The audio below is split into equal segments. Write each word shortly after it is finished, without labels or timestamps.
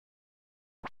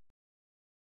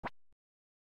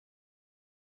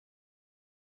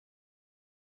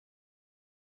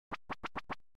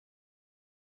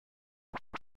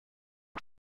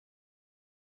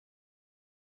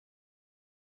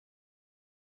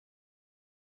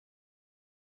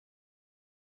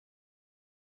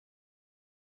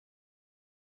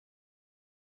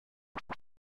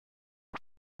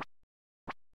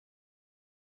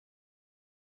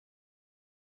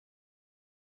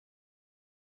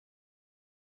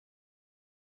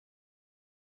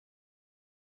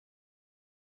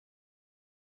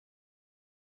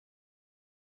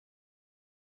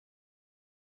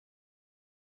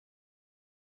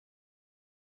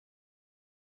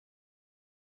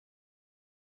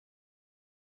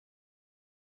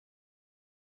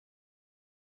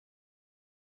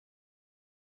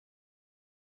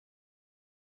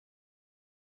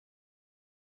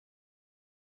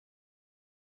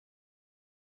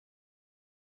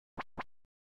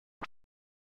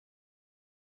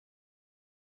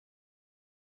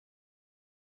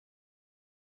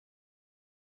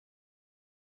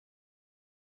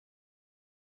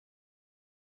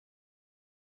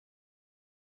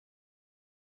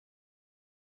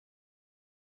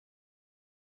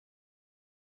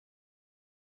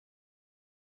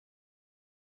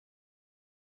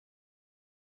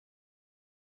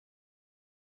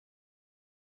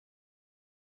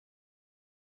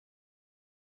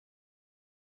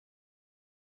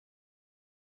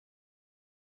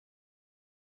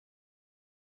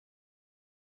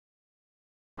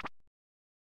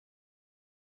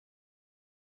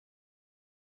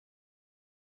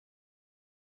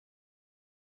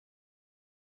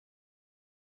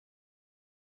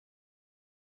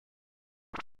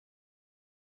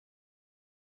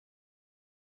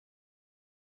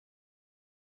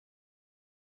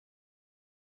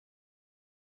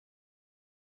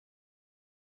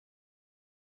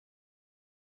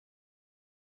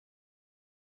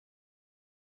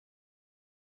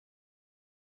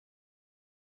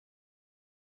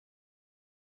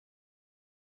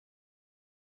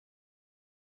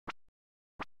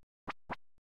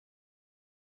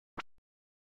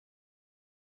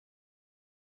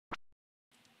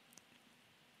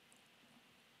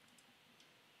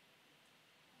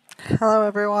Hello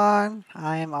everyone,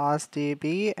 I am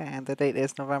OzsDavid and the date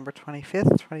is November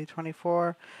 25th,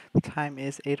 2024. The time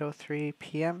is 8:03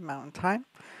 p.m. Mountain Time.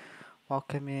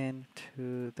 Welcome in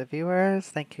to the viewers.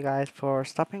 Thank you guys for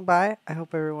stopping by. I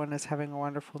hope everyone is having a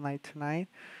wonderful night tonight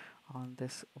on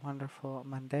this wonderful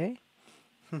Monday.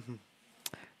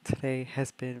 Today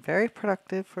has been very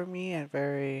productive for me and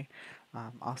very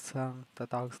awesome. The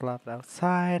dogs loved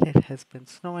outside. It has been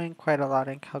snowing quite a lot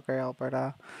in Calgary,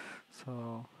 Alberta.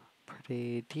 So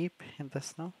pretty deep in the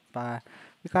snow, but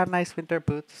we got nice winter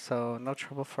boots, so no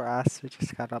trouble for us. We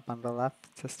just gotta bundle up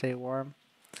to stay warm.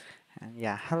 And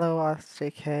yeah, hello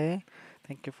JK.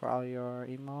 Thank you for all your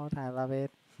emote. I love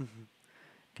it.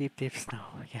 Deep, deep snow.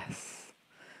 Yes.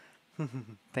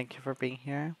 Thank you for being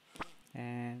here.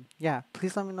 And yeah,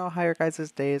 please let me know how your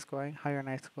guys' day is going, how your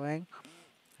night's going,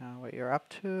 what you're up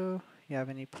to. You have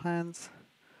any plans?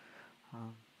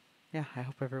 Um, yeah, I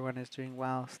hope everyone is doing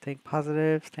well, staying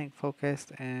positive, staying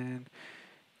focused, and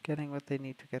getting what they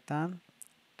need to get done.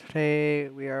 Today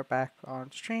we are back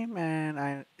on stream,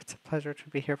 and it's a pleasure to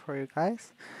be here for you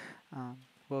guys.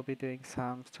 We'll be doing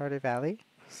some Stardew Valley,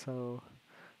 so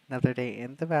another day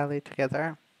in the valley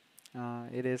together.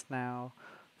 It is now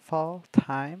fall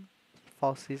time,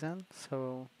 fall season,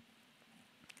 so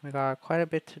we got quite a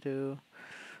bit to do,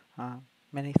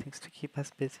 many things to keep us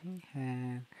busy,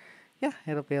 and yeah,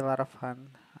 it'll be a lot of fun.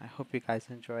 I hope you guys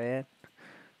enjoy it.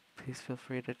 Please feel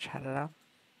free to chat it up.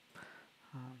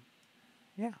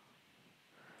 Yeah.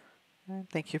 And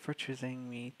thank you for choosing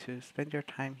me to spend your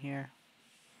time here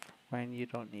when you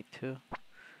don't need to.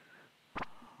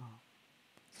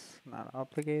 It's not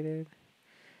obligated.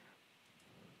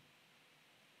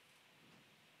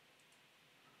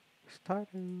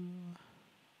 Stardew.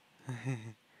 We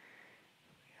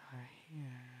are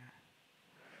here.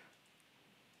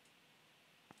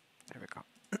 There we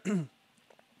go.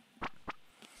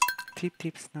 Deep,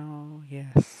 deep snow.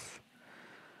 Yes.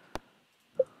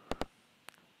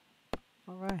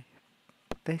 Alright.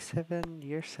 Day 7,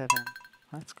 year 7.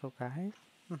 Let's go, guys.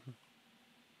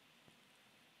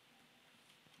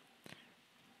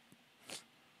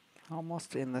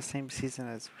 Almost in the same season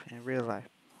as in real life.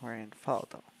 We're in fall,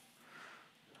 though.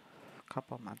 A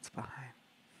couple months behind.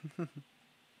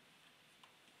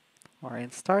 Or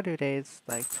in Stardew days,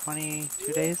 like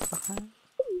 22 days behind.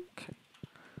 Okay.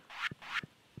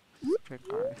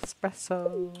 Drink our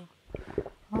espresso.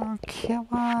 Oh,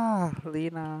 Kiwa!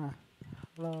 Lena.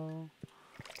 Hello.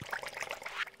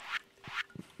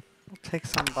 We'll take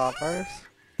some bobbers.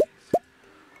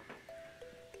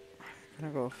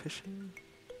 Gonna go fishing.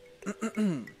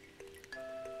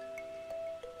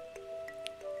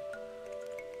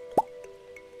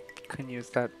 Can use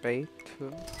that bait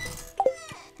too.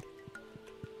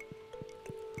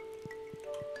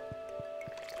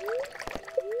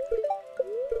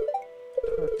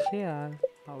 Tortilla.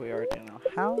 Oh, we already know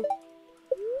how.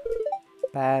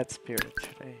 Bad spirit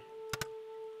today.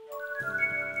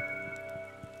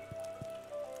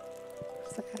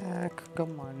 Zach, good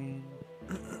morning.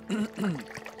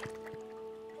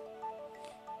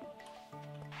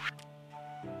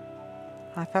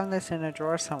 I found this in a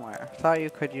drawer somewhere. Thought you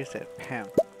could use it. Pam.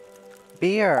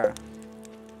 Beer.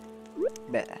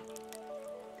 Bleh.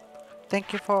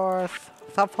 Thank you for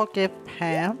thoughtful gift,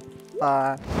 Pam.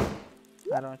 But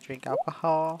I don't drink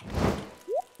alcohol.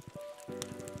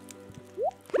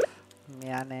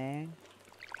 Miane.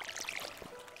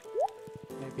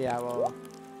 Maybe I will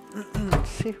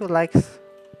see who likes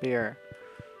beer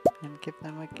and give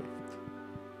them a gift.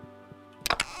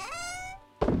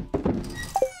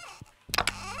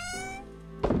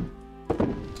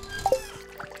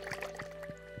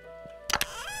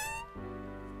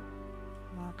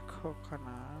 Not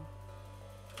coconut.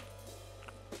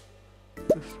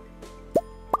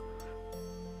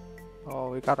 Oh,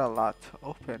 we got a lot to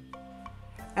open.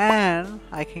 And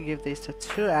I can give these to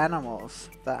 2 animals.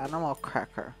 The animal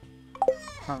cracker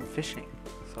from fishing.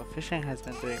 So fishing has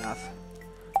been doing us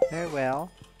very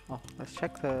well. Oh, let's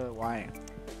check the wine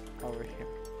over here.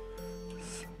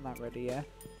 It's not ready yet.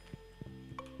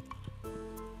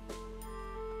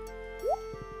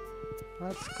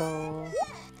 Let's go.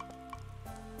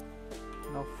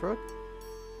 No fruit.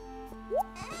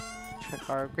 Check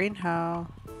our greenhouse.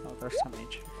 Oh, there's some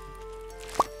ancient.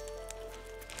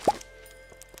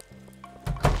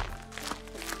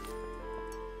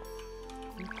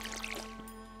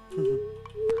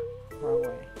 Wrong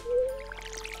way.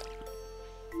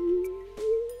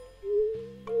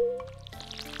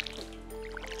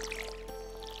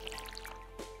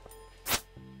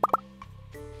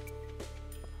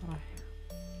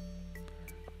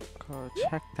 Go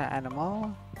check the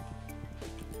animal.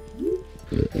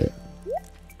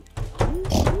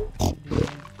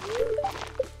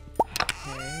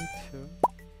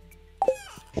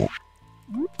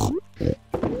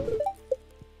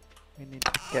 We need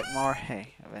to get more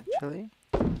hay eventually.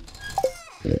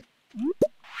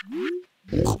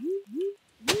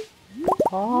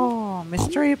 Oh,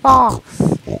 mystery box!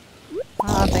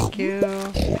 Ah, thank you,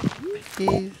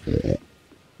 piggies.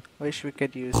 Wish we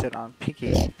could use it on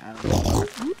piggy animals,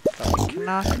 but we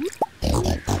cannot.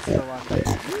 That's the one that we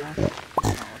cannot. We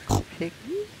cannot work on pig.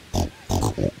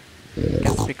 I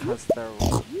guess because their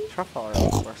truffle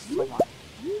oils were so much.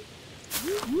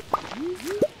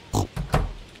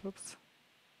 Oops.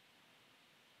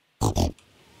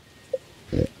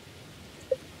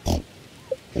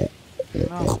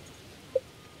 No.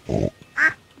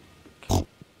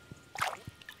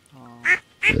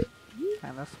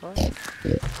 Dinosaur?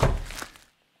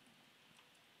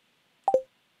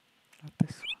 Not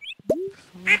this one. This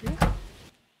one maybe?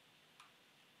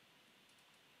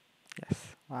 Yes.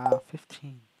 Wow,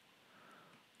 15.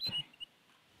 Okay.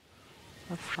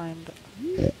 Let's find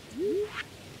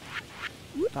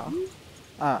dog.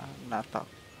 Not dog.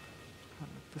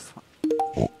 This one.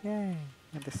 Yay.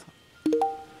 And this one.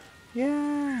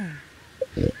 Yay!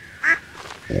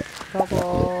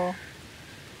 Double!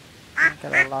 I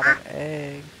get a lot of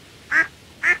eggs. I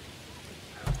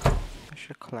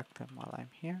should collect them while I'm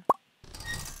here.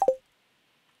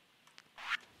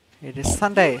 It is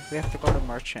Sunday. We have to go to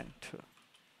Merchant too.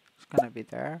 It's gonna be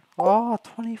there. Oh,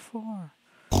 24.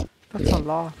 That's a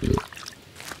lot.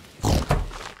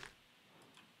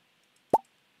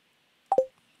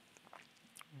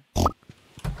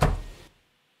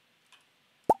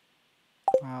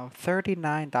 Wow,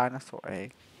 39 dinosaur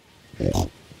eggs. That's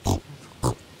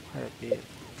quite a bit.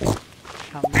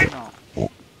 Chamino.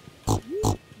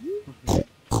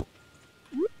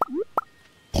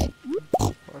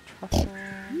 For truffle.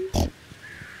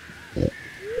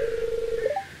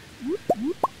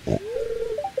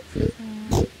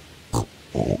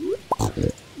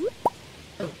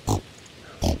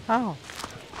 Oh.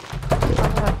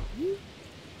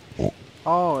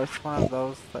 Oh, it's one of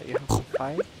those that you have to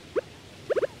fight.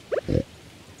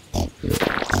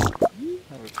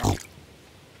 There we go.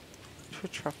 2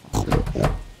 truffle.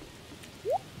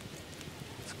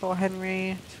 Let's go,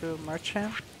 Henry, to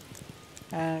Merchant.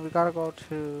 And we gotta go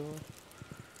to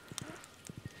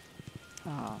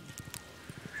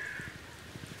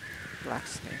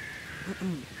blacksmith.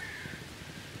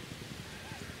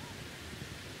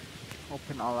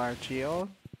 Open all our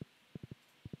geodes.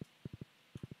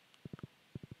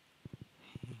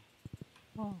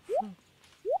 Oh, fruit.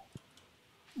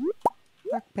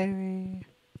 Blackberry.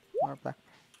 More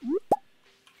blackberry.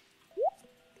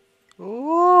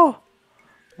 Ooh!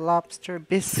 Lobster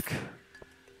bisque.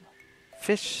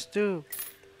 Fish stew.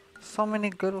 So many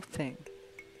good things.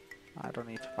 I don't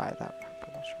need to buy that.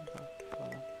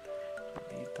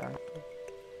 Don't need that.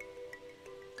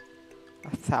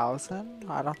 1,000?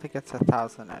 I don't think it's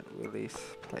 1,000 at Willie's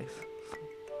place. So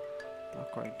I'm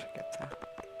not going to get that.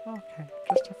 Okay,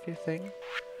 just a few things.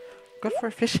 Good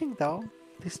for fishing though.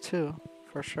 These two,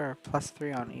 for sure.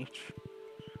 +3 on each.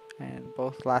 And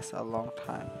both last a long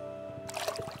time.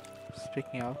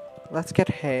 Speaking of, let's get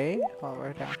hay while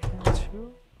we're down here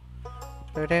too.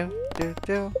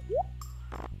 Do.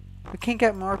 We can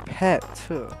get more pet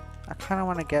too. I kind of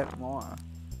want to get more.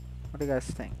 What do you guys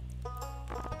think?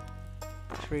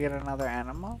 Should we get another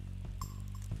animal?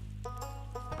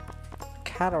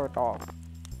 Cat or dog?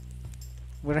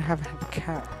 We don't have a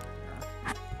cat.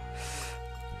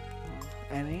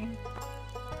 Any?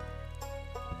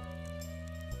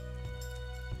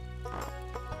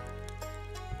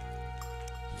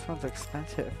 This one's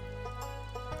expensive.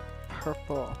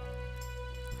 Purple.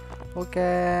 We'll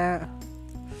get...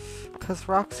 Cause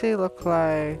Roxy look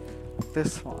like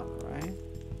this one, right?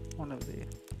 One of these.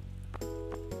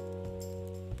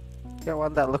 Get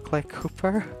one that look like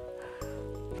Cooper.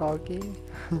 Doggy.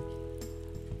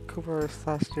 Cooper /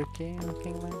 Dookie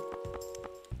looking like.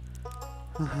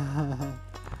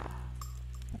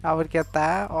 I would get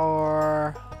that,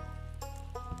 or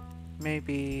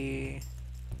maybe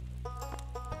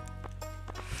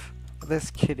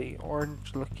this kitty,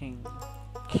 orange looking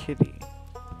kitty.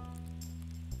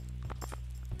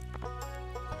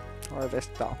 Or this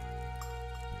doll.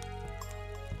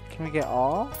 Can we get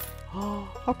all?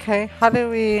 Okay, how do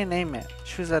we name it?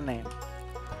 Choose a name.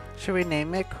 Should we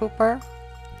name it Cooper?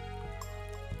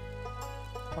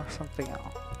 Or something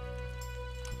else?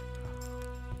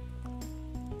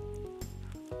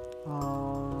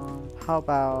 How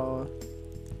about...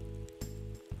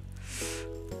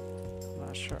 I'm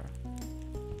not sure.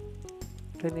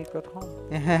 They need good home.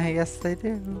 Yes, they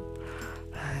do.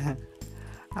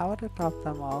 I would adopt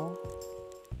them all.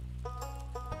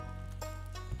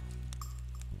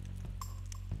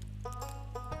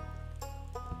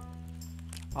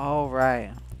 Oh,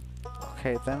 right.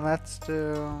 Okay, then let's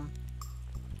do...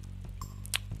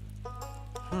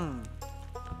 Hmm.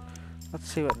 Let's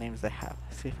see what names they have.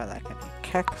 See if I like any.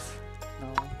 Kex?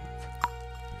 No.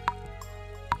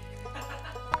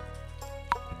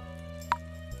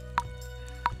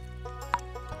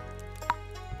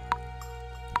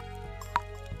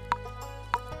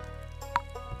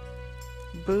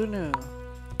 Bunu.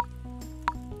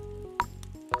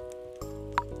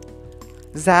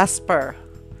 Zasper.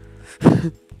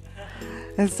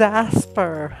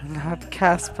 Zasper, not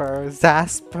Casper.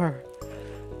 Zasper.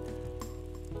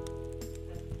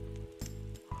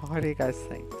 What do you guys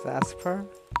think? Zasper?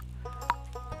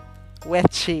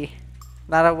 Wetchy.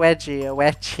 Not a wedgie, a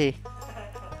wetchy.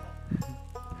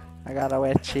 I got a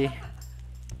wetchy.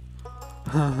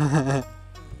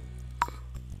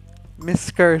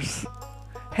 Miskers.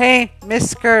 Hey,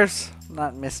 Miskers.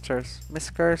 Not misters.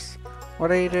 Miskers.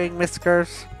 What are you doing,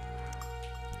 Miskers?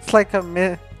 It's like a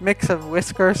mix of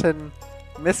whiskers and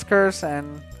miskers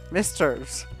and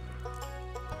misters.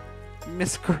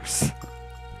 Miskers.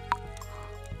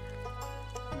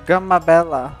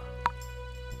 Gummabella.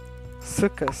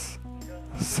 Suckus.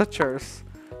 Sutchers.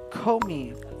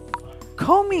 Comey.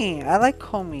 Comey! I like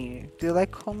Comey. Do you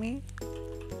like Comey?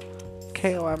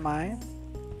 Komi?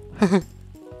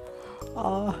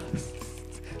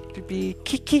 To be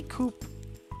Kiki Coop.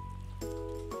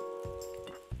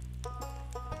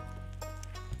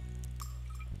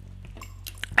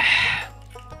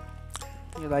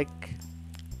 You like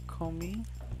Comey?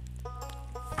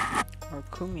 Or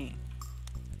Kumi?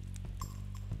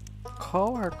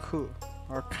 Ko or Ku?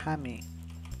 Or Kami?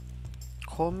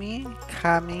 Komi,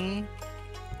 Kami,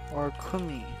 or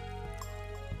Kumi?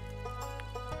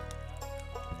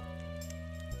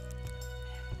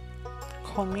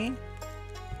 Komi?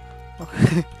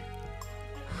 Okay.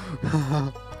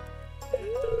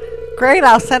 Great,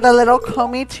 I'll send a little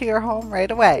Komi to your home right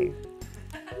away.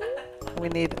 We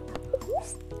need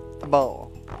a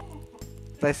bowl.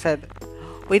 They said,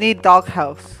 we need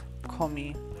doghouse.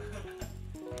 Komi.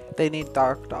 They need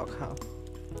dark doghouse.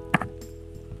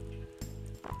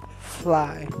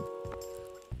 Fly.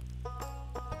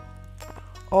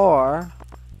 Or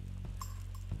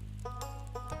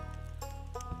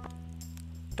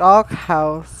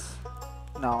doghouse.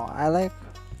 No, I like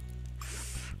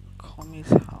Komi's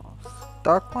house.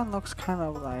 Dark one looks kind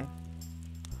of like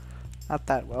not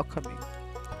that welcoming.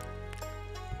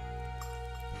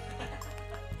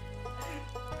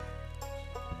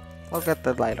 We'll get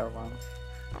the lighter one.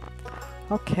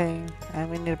 Okay, and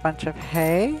we need a bunch of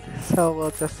hay, so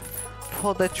we'll just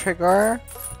pull the trigger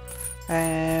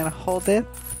and hold it.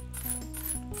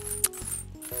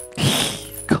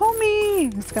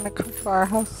 Comey! He's gonna come to our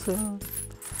house soon.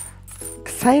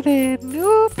 Excited!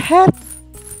 New pet!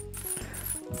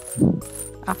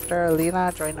 After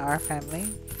Alina joined our family.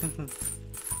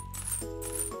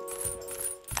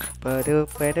 Ba-doo,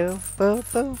 ba-doo,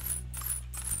 boo-boo.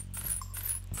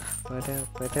 Ba-doo,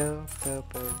 ba-doo,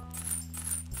 boo-boo.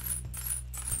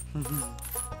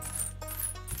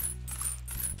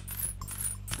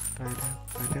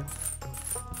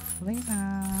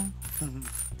 Lena.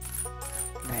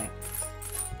 Nah.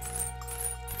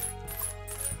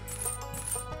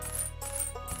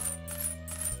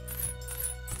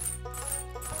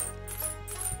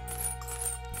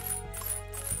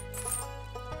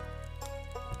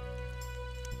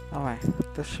 Alright,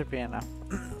 this should be enough.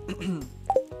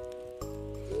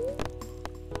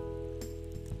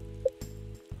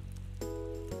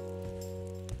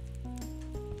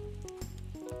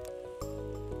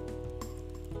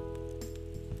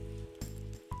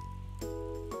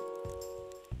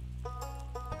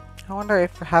 I wonder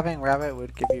if having rabbit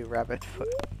would give you rabbit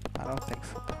foot. I don't think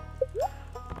so.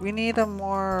 We need a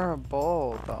more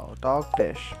bowl though, dog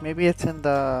dish. Maybe it's in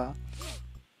the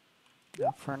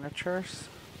furniture's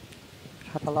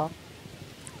catalog.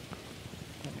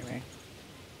 Anyway,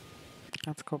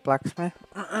 let's go blacksmith.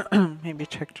 Maybe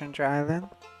check Ginger Island.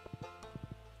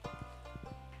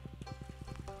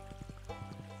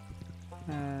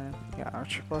 And yeah, our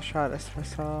triple shot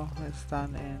espresso is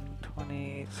done in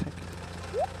 20 seconds.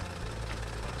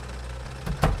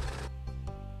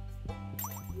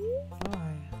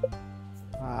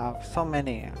 Wow, so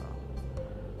many.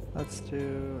 Let's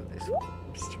do this one.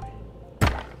 Mystery.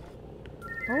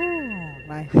 Oh,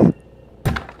 nice.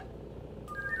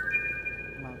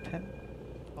 Mountain.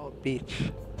 Oh,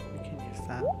 beach. We can use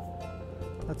that.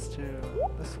 Let's do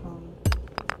this one.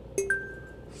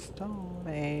 Stone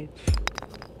Age.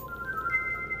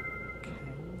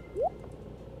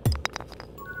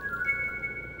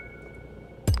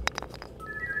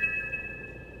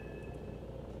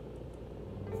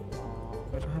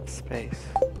 We don't have space.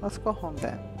 Let's go home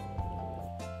then.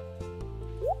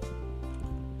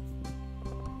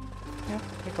 Yeah,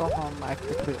 we go home. I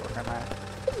quickly organize.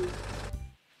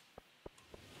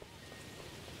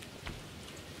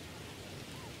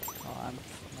 Oh, and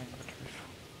my inventory's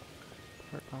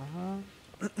forgot.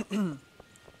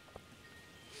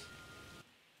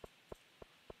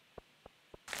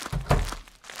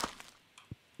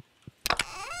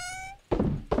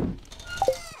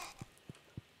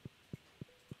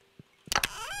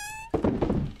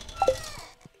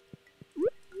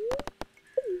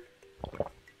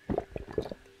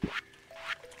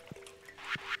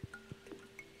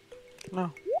 No.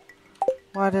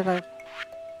 Why did I?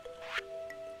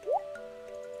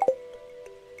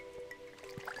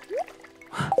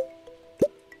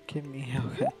 Give me,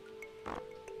 okay.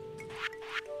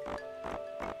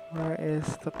 Where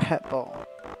is the pet bowl?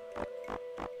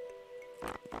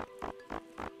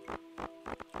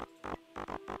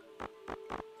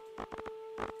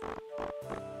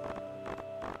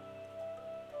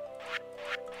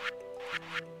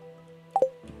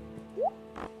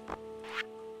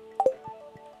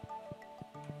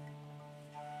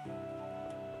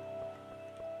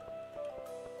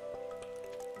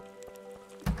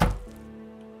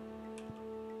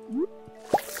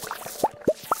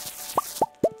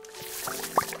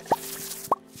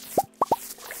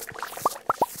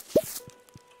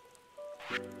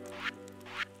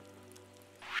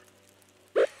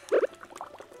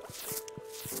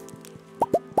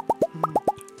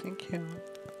 Thank you.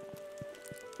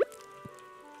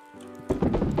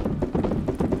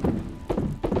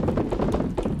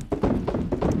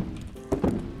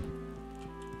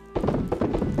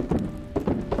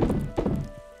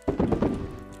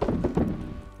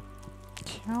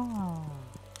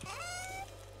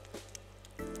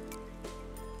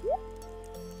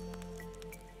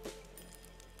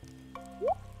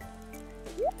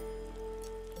 Yeah.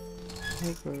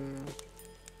 Hey, girl.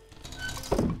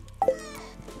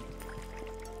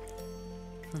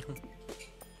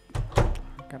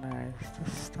 Organize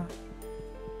this stuff.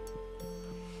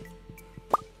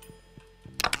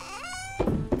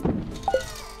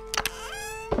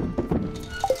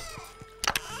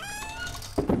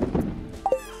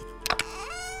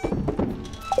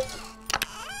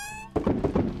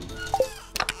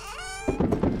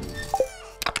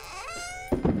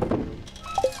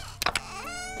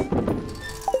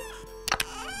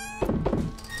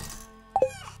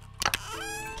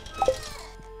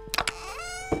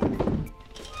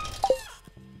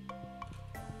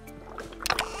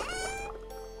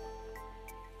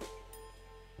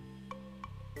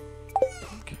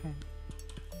 Okay.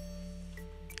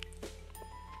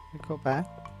 We go back.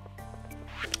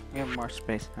 We have more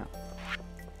space now.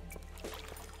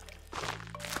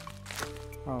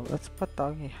 Oh, let's put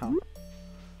doggy house.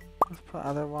 Let's put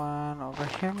other one over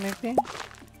here maybe?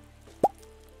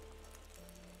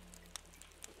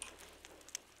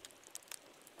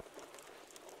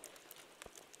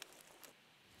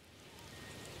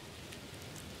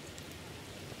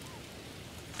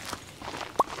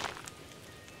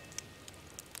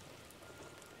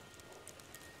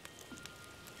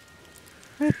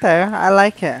 Right there, I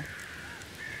like it.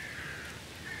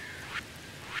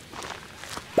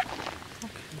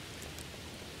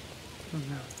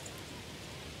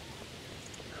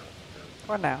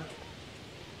 For now.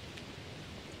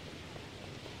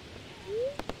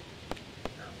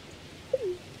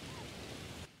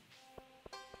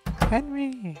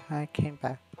 Henry, I came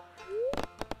back.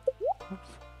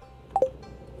 Oops.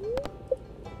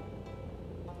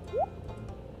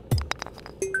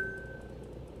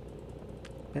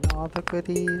 Been all the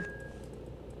goodies.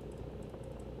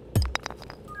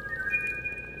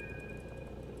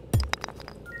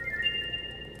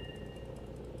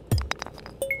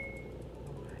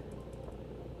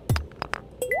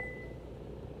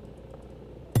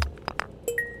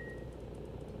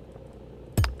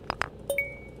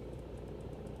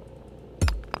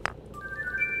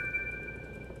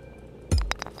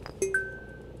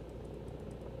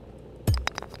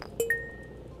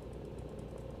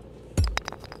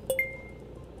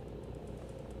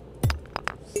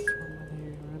 So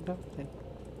many random things.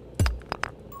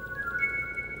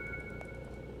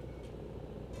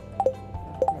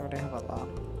 We already have a lot.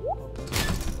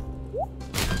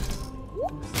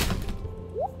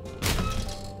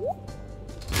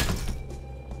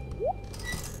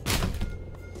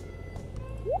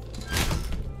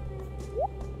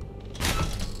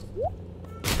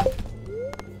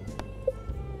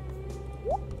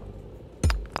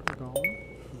 Go.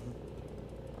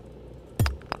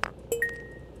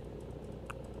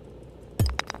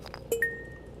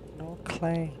 No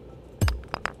clay.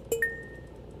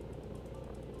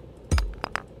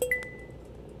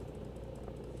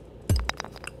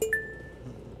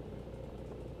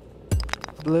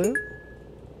 Blue?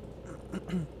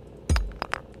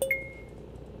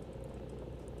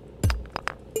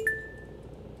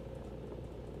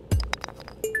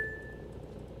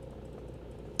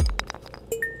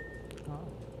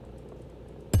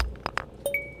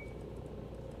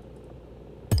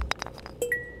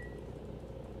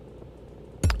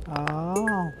 Oh.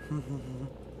 Oh.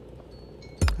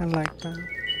 I like that.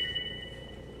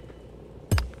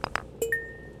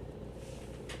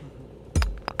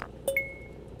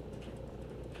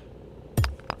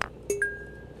 Do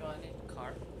I need a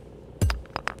car?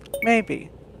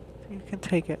 Maybe. You can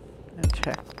take it and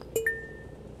check.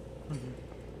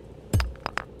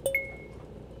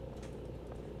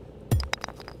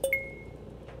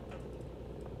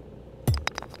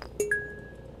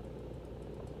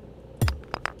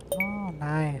 Oh,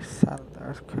 nice.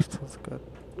 Earth crystal's good.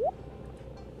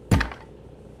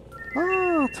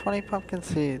 Oh, 20 pumpkin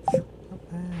seeds.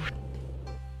 Not bad.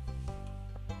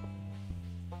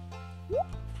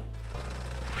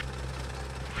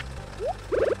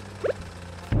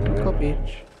 Go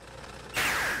beach.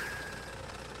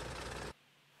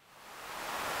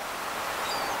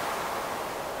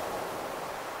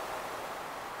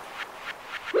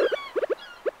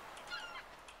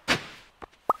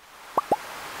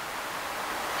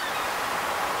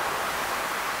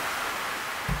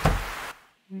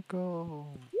 We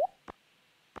go.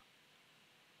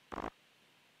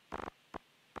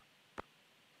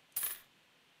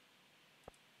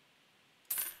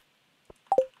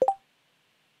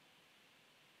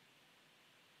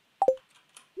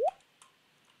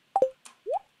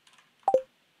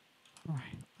 Alright,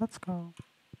 let's go.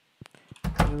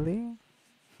 Really?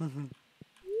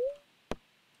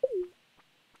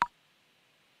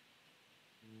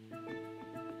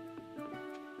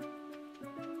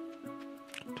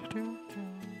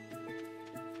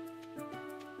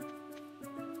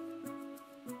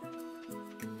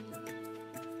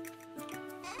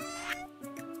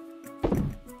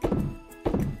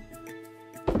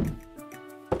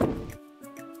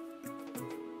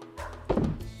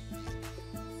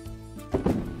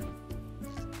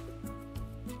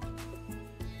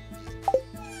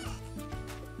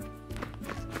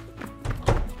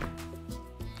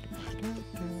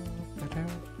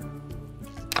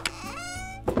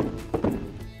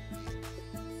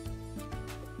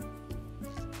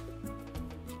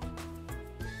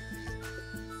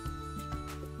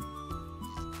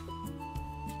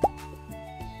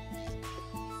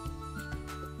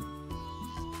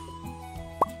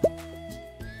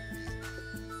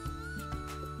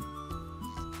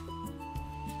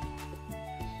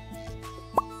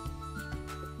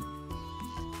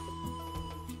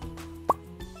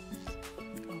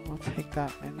 We'll take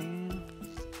that many.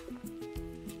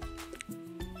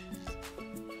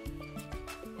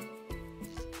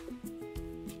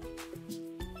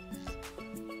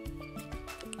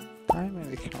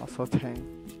 Diamond we can also take.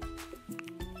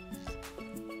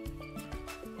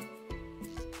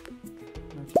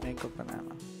 Let's make a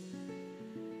banana.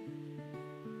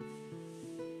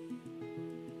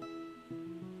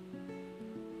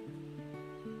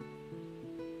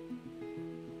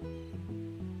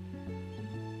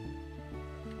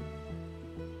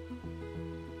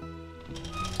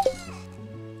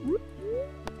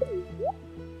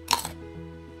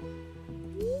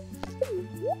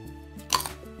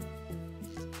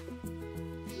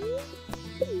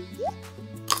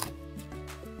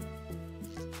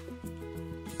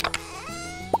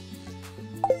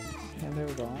 Okay, there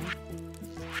we go. Nothing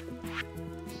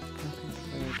to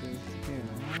really do here.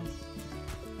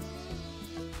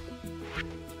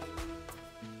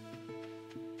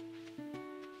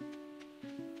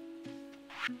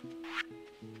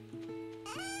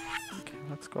 Okay,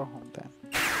 let's go home then.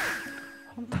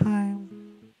 Home time.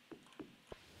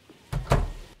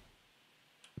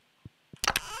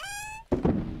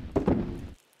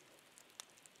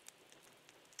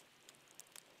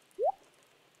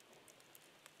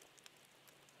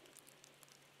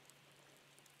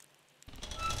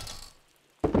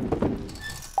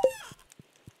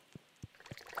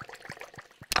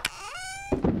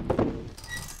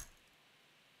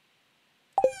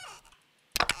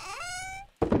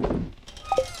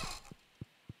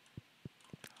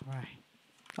 Alright.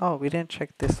 Oh, we didn't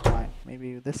check this wine.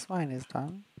 Maybe this wine is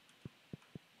done.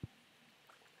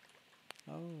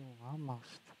 Oh,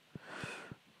 almost.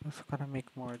 Also gotta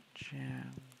make more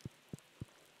jam.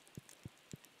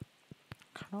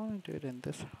 Kinda wanna do it in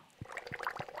this.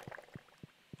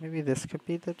 Maybe this could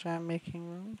be the jam making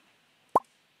room?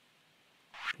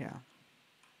 Yeah.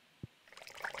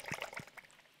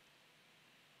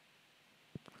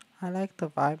 I like the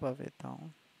vibe of it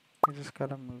though. We just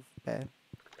gotta move bed.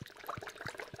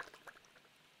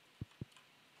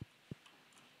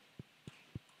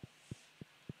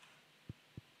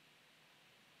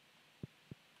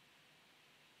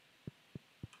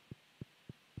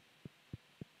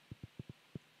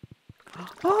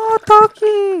 Oh,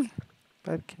 doggy!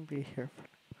 Bed can be here.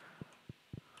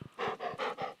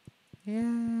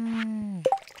 Yay!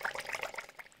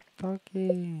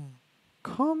 Doggy.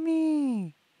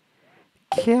 Komi!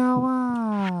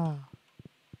 Kiawa!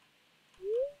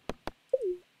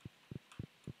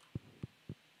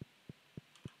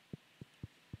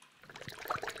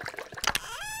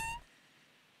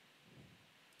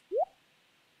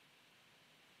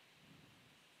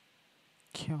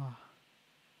 Kiawa.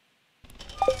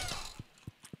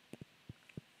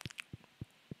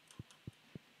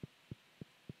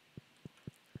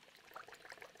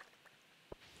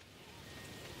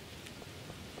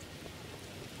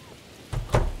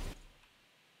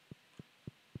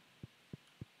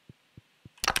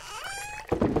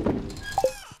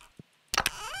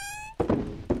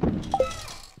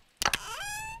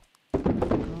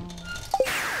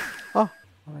 Oh,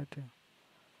 what did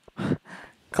I do?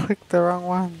 Click the wrong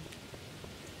one.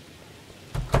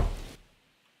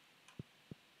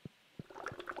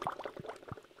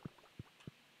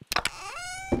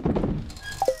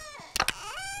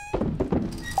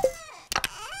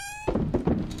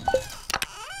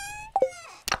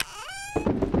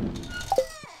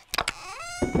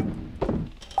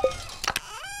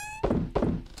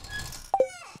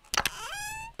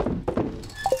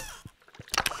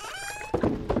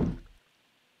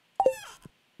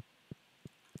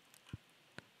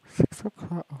 $6.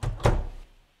 Oh.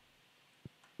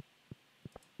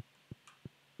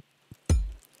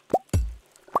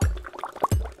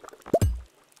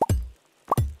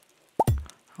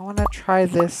 I want to try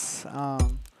this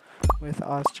with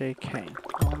OzsJK.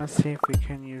 I want to see if we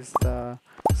can use the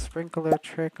sprinkler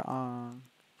trick on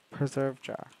preserve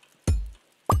jar.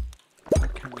 I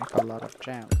can make a lot of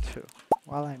jam too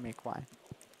while I make wine.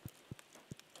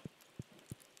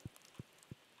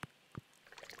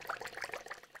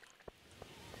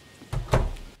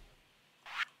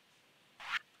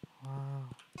 Wow.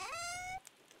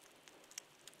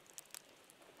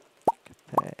 Get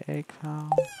the egg now.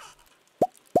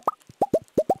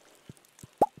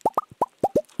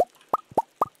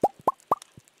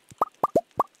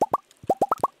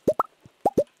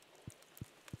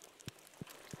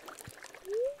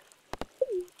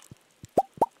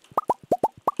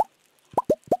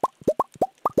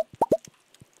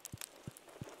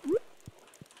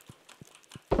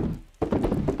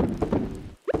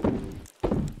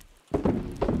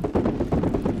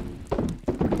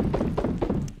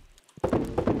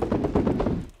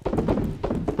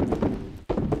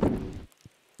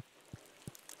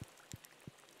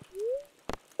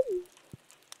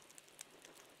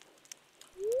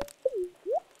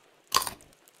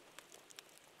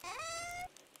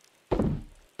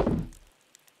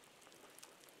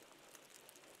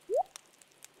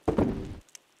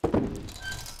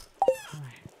 は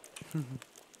い。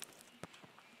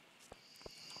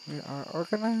 We are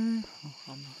organized.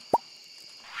 Oh,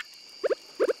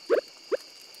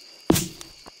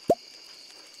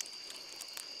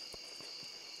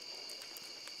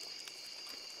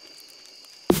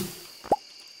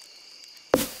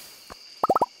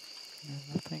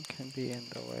 nothing can be in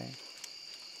the way.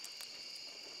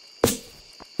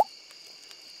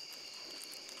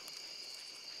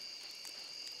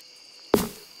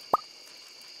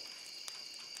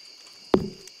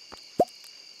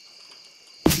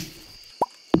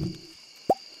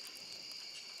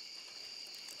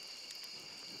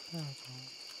 There we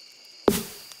go.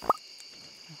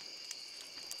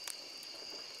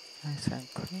 Nice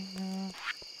and clean now.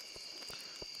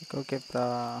 Go give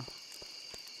the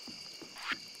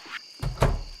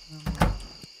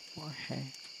more hay.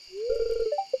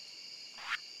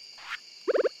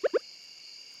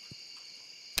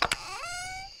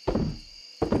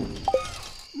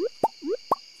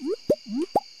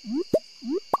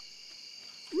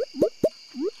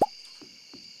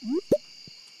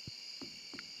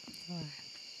 Wow.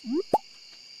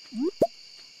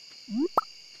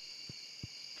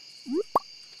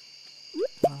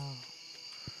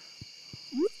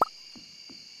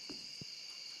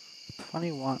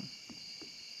 21.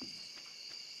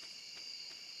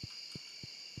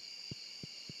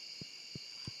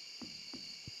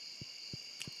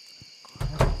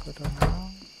 Go down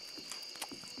now.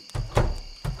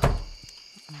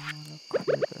 I want to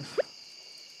clear this.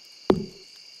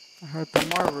 I heard the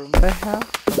more room they have,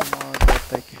 the more that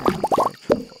they can get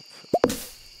trouble too.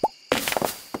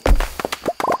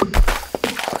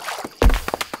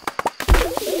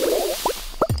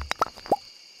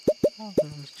 Oh,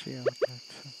 there was Geo there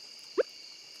too.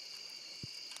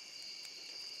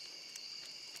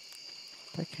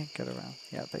 They can't get around.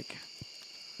 Yeah, they can.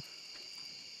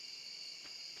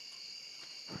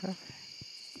 Perfect.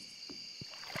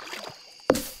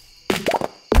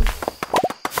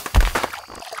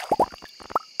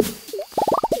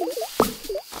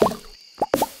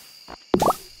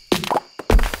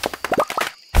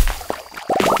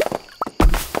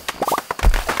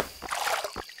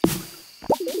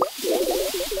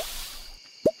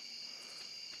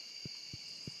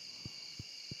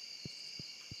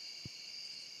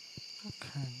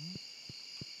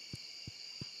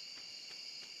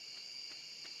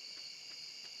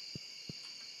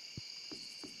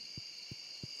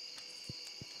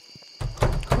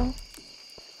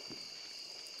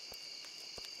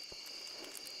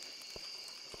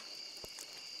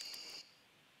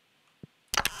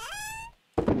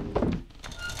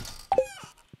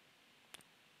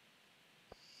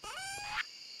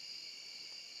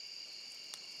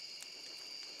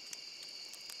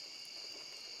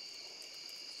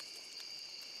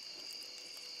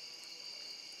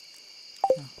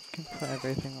 put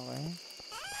everything away.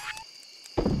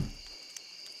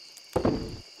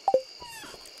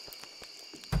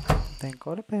 Then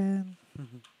go to bed.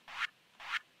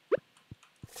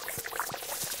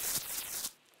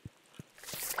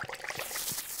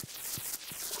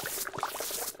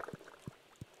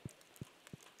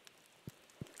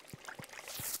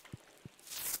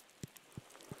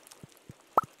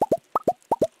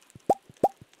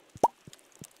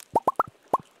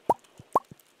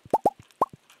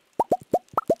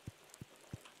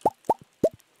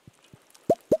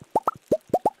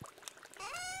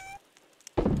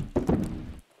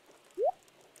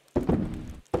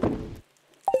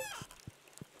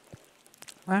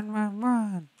 Run, run,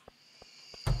 run.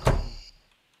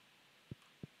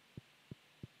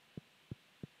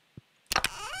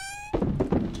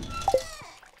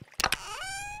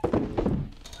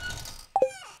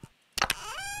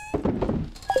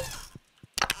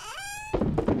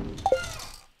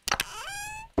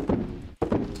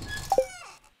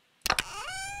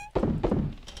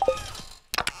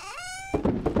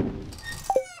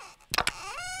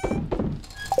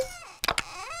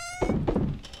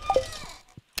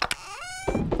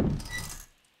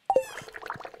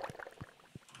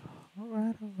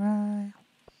 Alright, alright.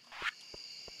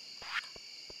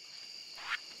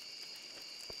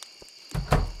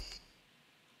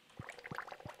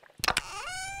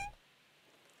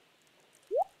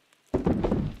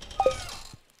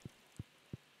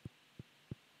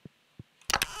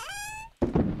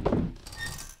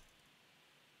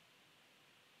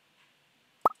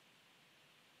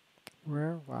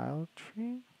 Rare wild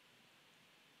tree?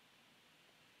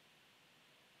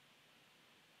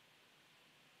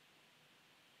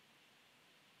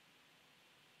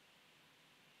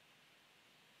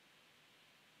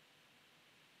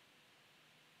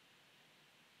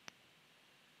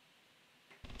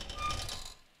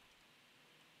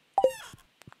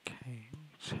 Okay,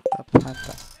 should have plant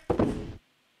that.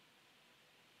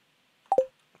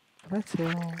 Let's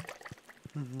go.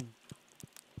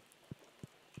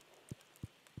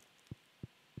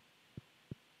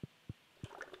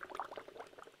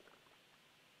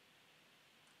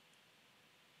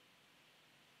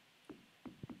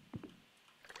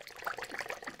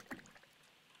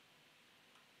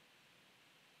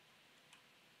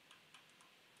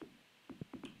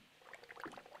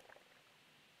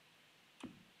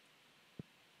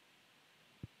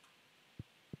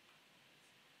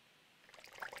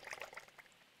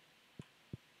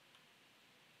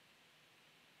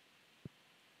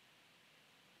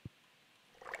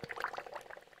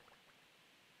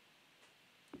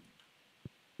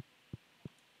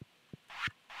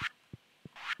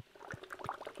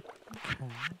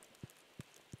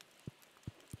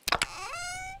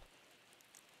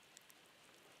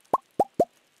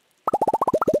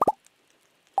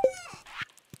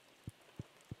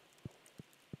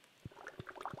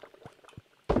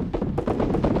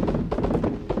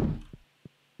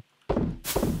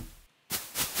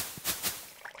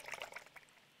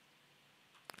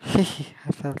 Okay.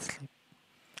 I fell asleep.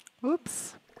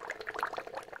 Oops.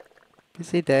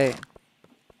 Busy day.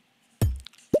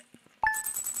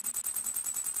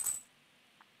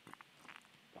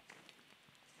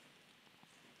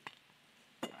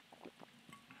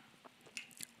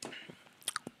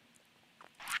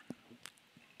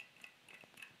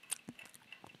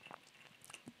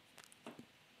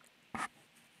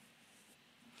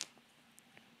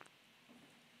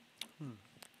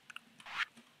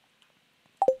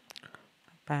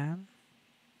 Bam.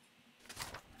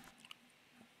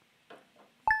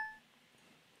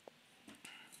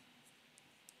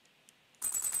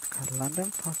 Got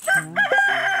London Pokemon.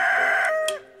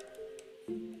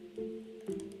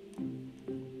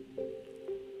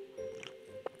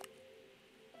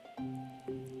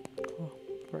 Oh,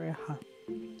 very hot.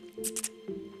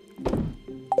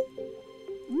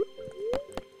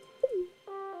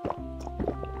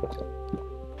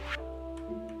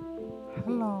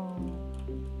 Hello.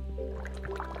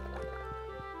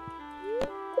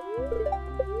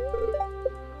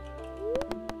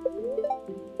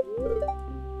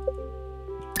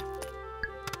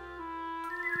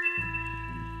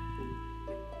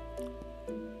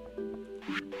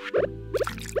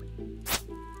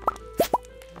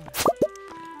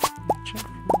 Nature.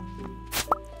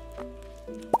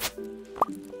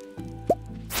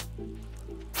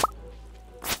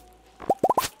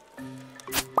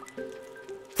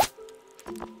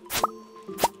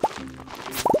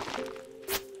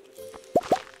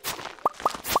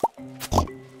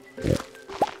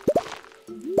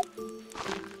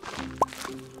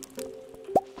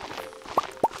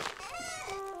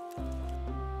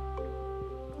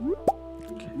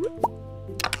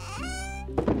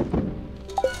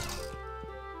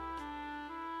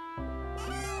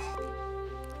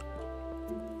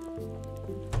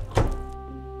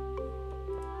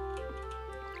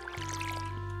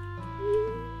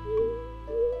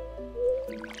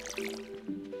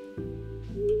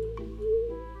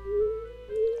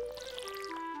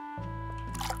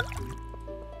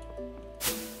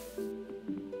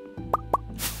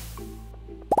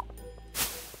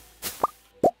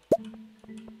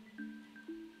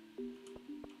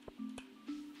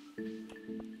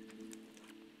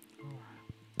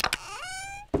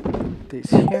 These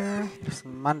here. It's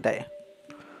Monday.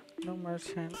 No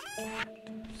merchant.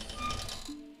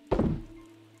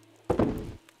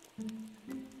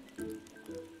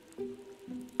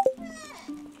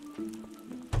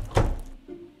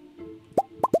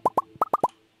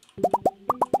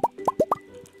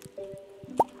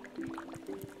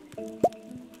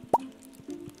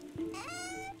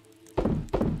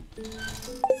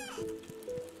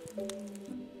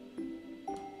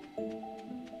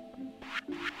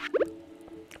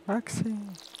 Roxy.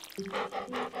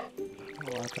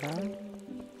 Water.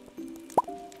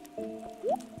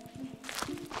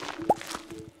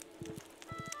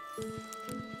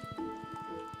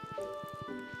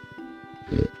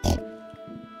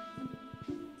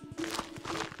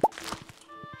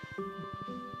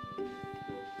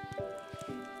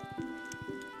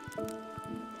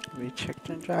 We checked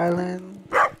Ginger Island.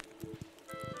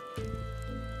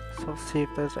 So see if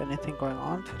there's anything going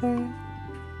on today.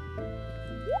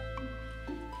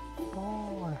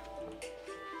 Oh,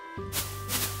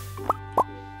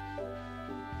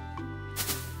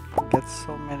 get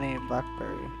so many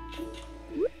blackberry.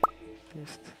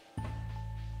 Just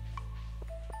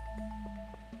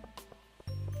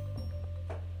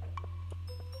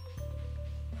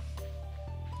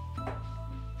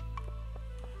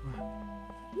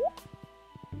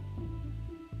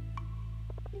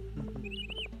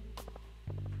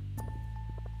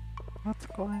what's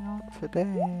going on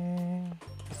today?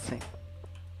 Let's see.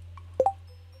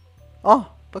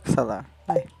 Oh, bookseller.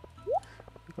 Hi.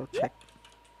 Go check.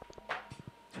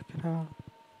 Check it out.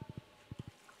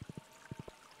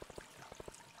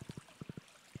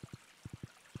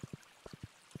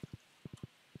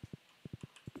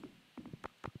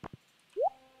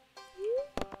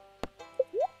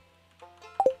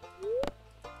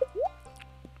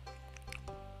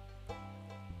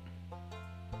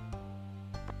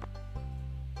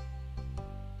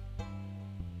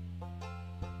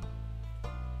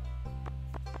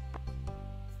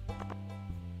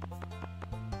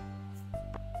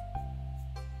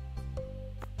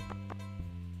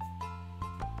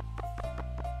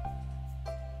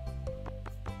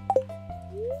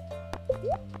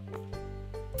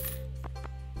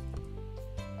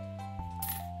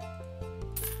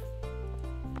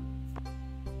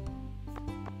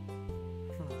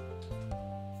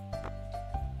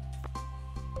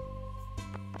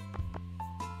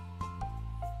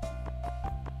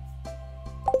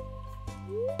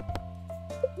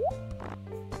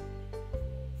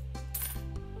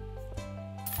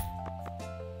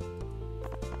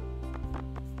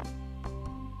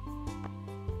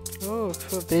 Oh,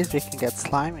 2 of these we can get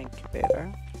slime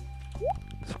incubator.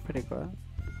 It's pretty good.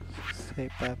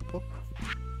 Save that book.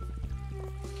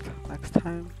 Next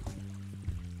time.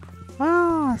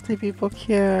 Oh, Stevie book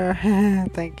here.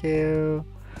 Thank you.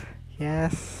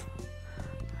 Yes.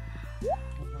 I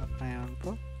got my own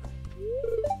book.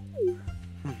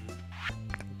 Thank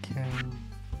you.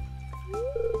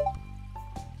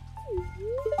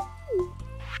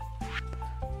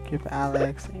 Give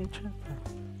Alex ancient.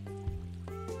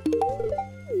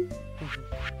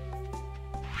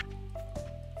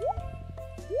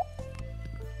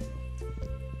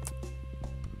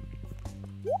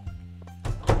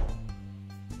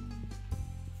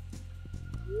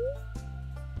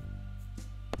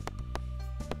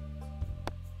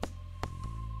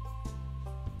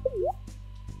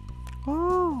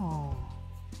 Oh,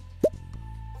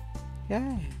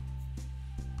 yay.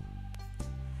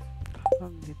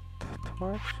 Don't need the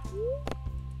torch.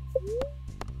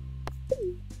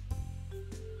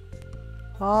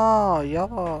 Oh, yo,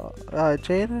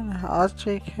 Jaden,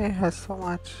 OzsJK has so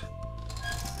much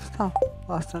stuff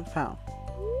lost and found.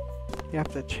 You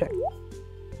have to check,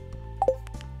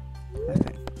 I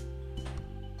think.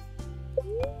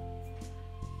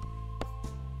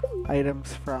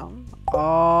 Items from?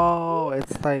 Oh,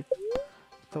 it's like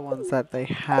the ones that they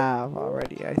have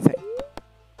already, I think.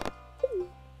 I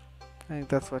think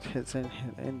that's what is in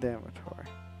the inventory.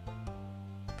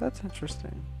 That's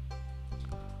interesting.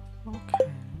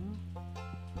 Okay.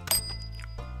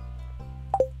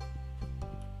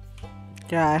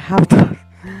 Yeah, I have to.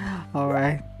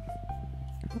 Alright.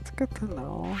 That's good to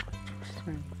know.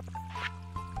 Interesting.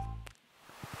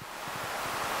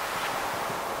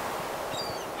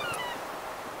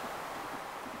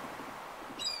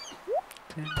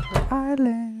 Ginger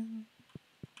Island.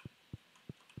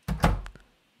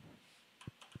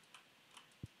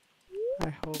 I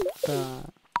hope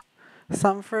that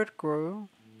some fruit grew.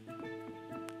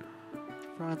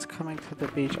 Everyone's coming to the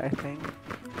beach, I think.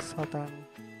 So then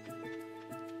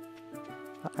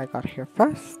I got here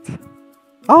first.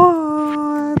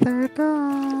 Oh, they're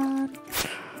done.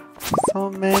 So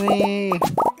many.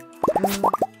 So many.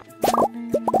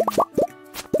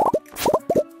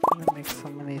 I'm gonna make so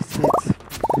many seeds.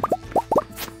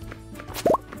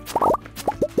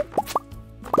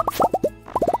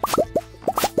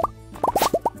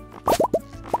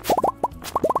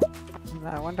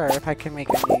 I wonder if I can make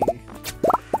any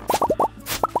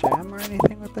jam or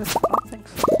anything with this. I don't think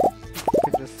so. I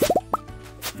could just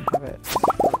have it.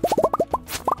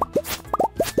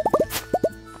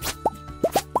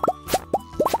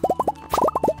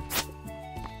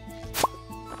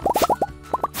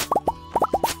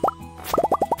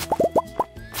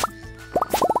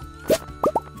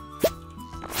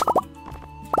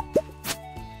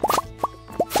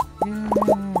 Yeah,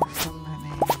 so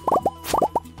many.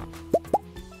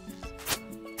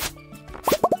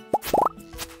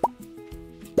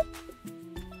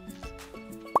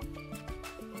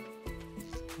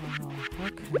 Oh,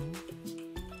 okay.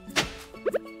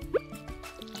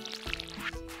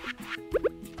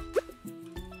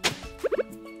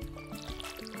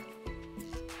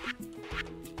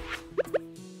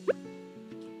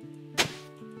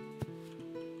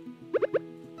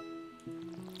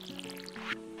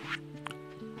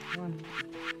 One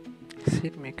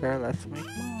seed maker, let's make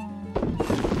more.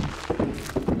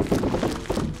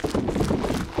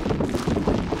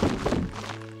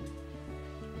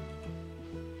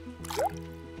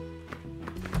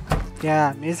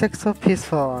 Yeah, music's so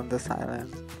peaceful on this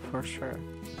island, for sure.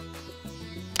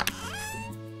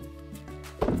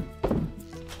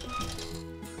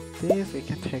 These we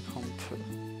can take home too.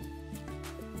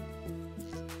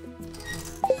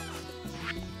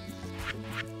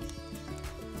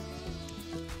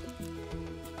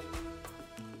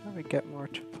 Then we get more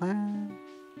to plant.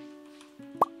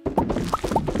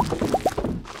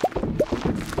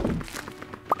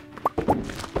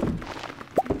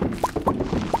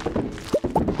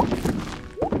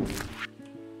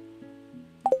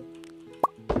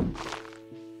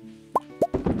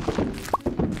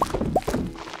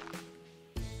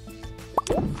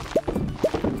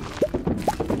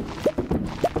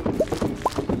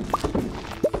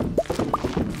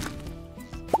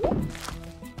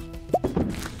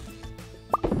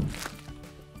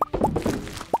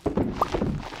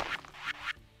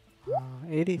 Uh,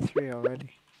 83 already.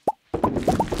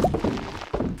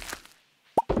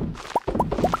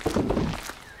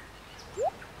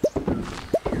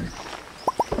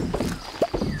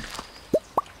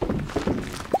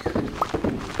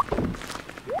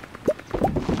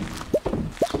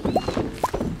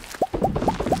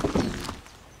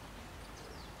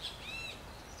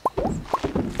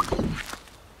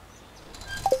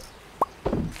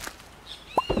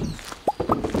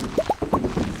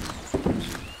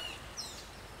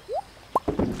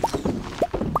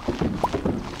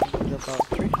 Need about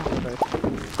 300 I think.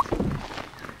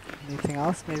 Anything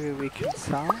else maybe we can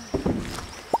sell?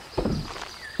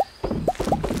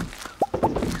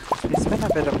 We spent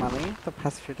a bit of money the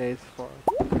past few days for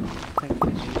things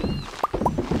we need.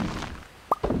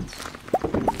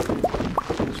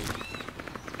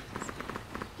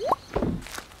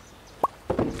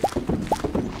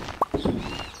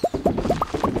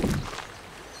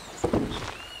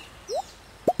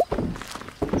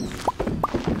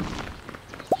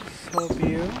 So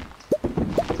beautiful.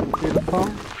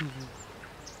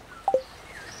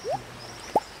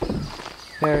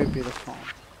 Very beautiful.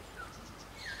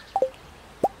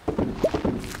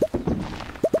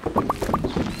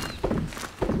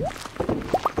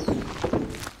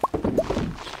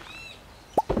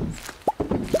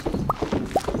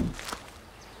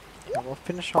 Yeah, we'll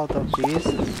finish all of these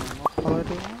in normal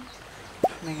quality one,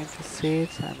 turning into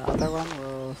seeds, and the other one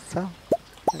will sell.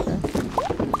 Okay.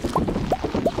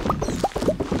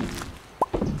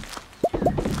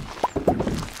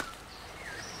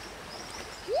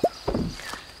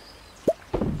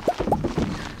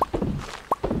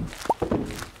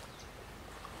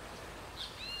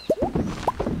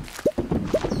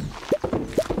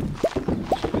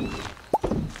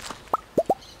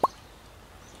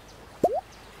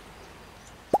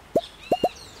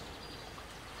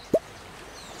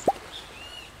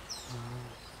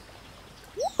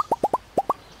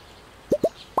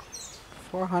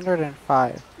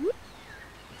 405.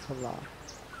 That's a lot.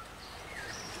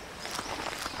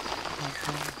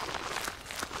 Okay.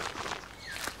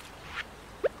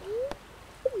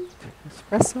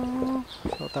 Espresso,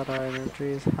 so that our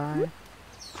energy is high.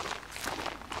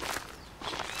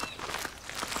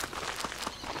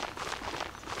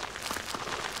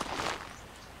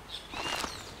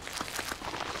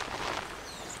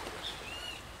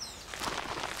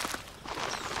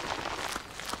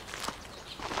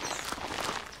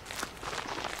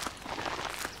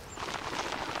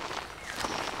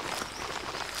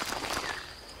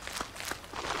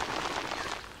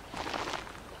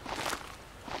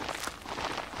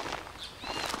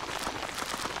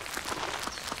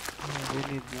 We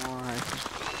need more, I think.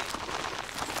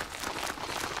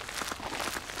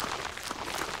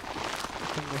 I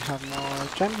think we have more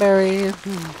gemberries.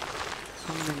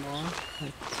 How many more?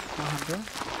 Like 100?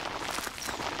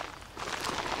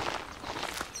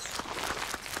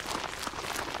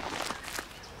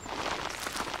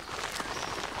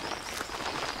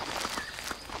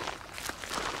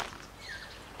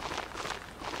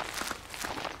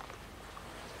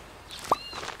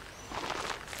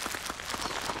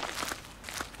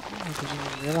 Oh, I didn't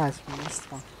even realize we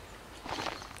missed one.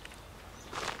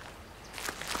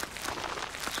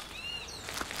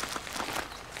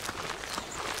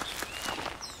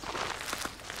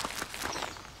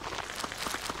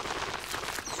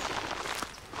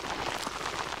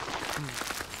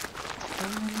 So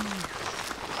many.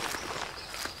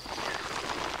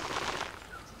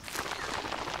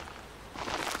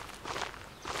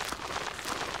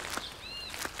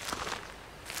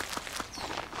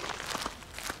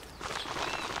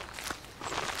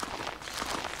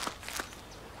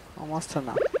 Almost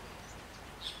enough.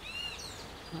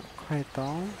 Not quite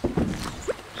though.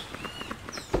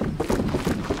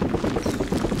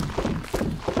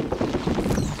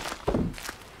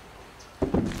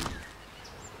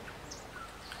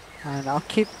 And I'll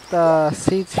keep the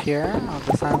seeds here on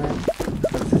this island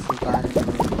because this is the island where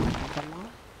we're finding them all.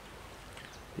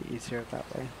 Be easier that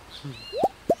way.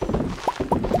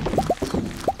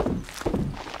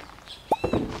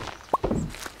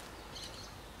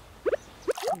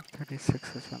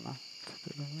 36 is enough to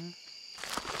do that.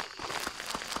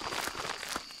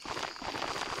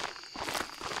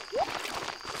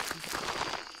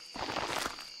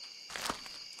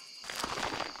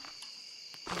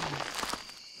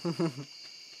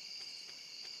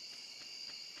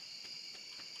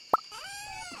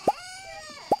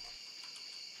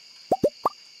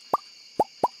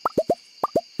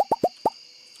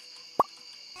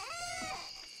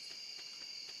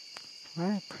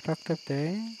 Right, productive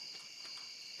day.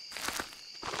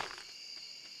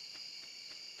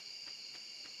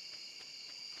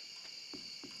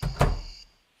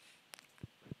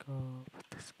 Go put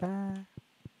this back.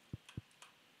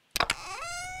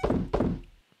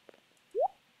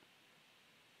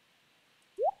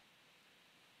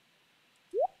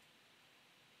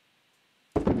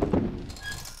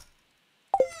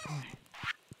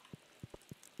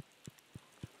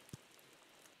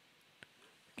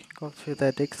 Can go to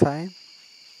the dig site.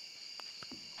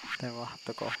 Then we'll have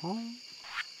to go home.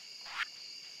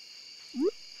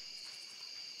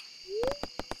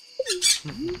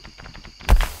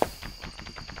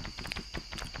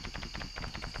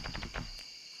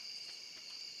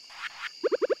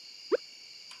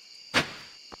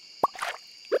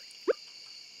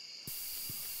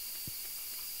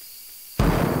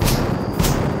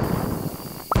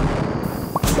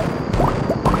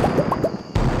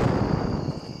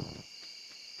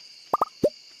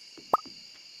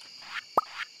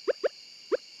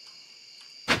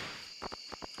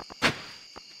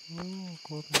 Oh,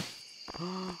 golden.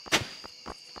 Wow.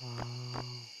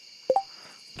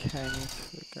 Okay, I need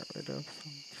to get rid of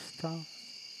some stuff.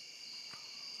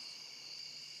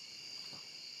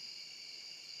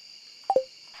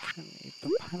 Can eat the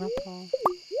pineapple.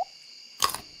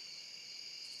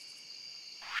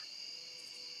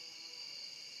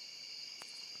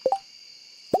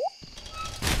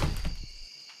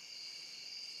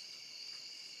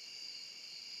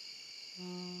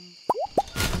 Mm,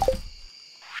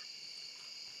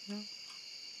 yeah.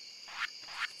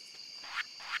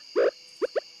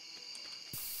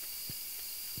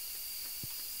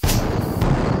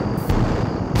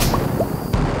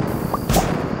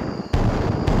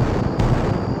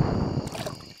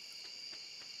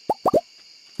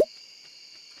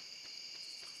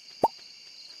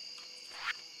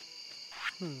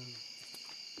 Hmm.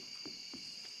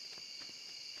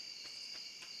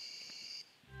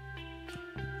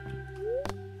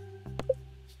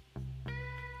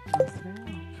 Nothing.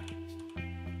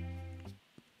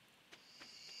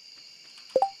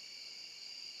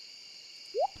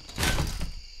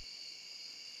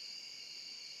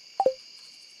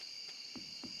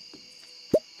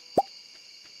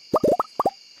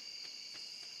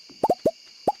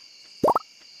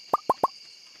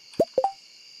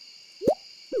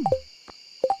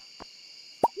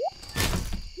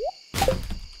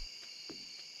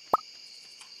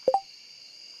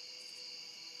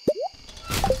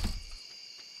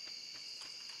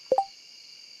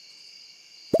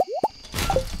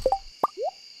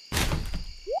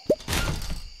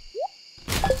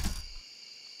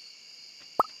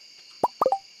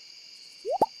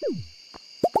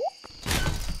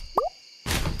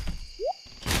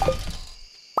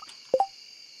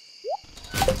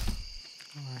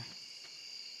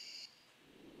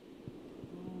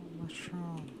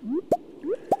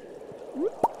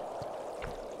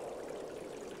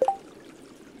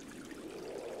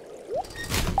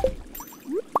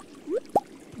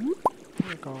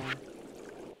 So,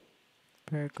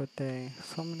 very good day.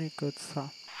 So many good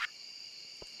stuff.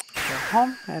 Go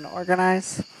home and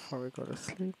organize before we go to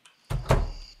sleep.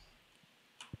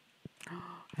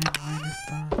 And wine is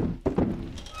done.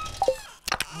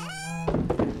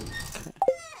 Okay.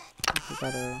 We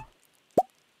gotta.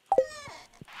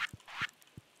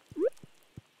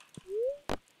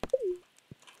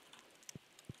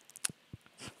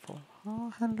 It's full.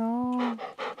 Oh, hello.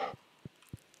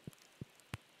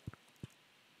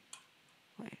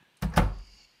 Wait.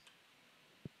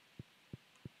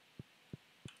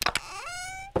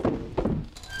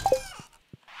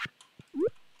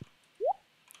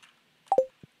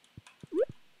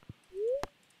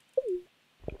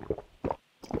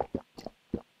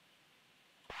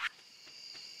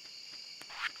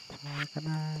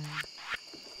 Organize.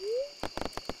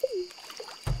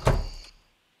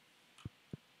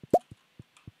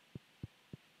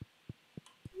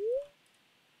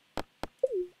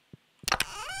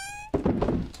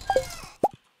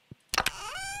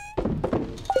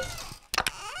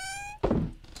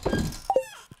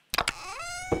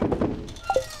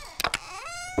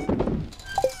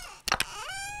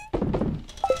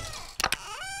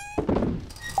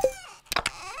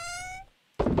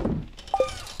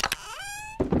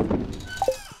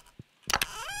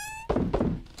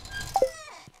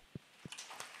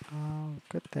 Oh,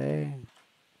 good day.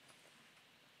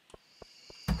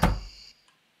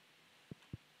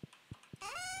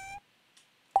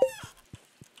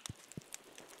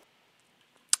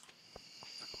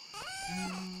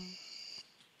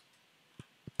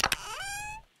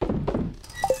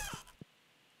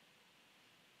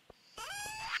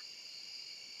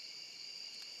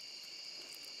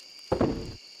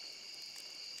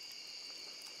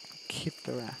 Keep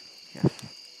the rat. Yes.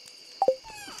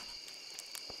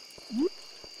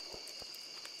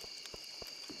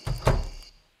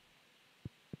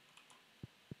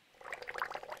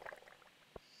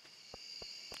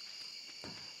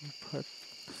 Put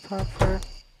stopper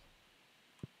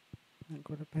and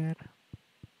go to bed.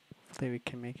 Hopefully we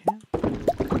can make it.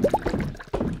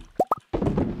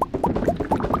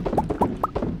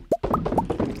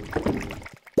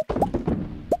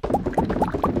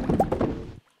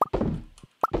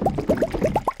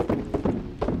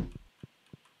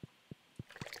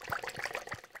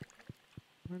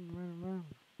 Run, run, run.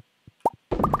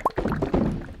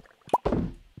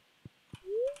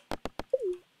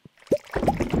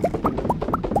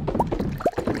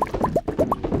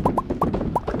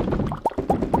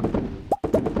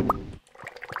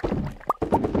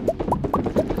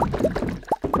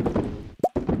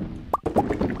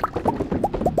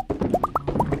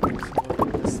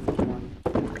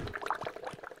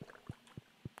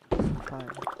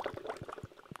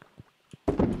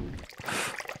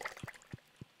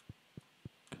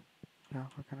 Yeah,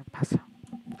 we're gonna pass out.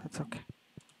 That's okay.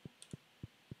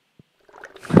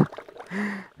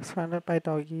 Surrounded by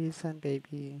doggies and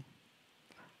baby.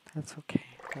 That's okay.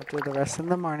 We'll do the rest in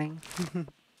the morning.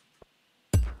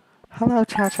 Hello,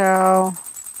 Chow Chow.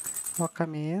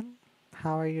 Welcome in.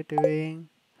 How are you doing?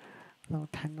 Long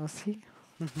time no see.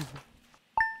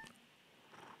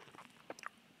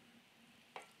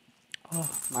 Oh,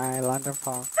 my London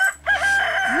fog.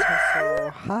 It's so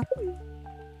hot.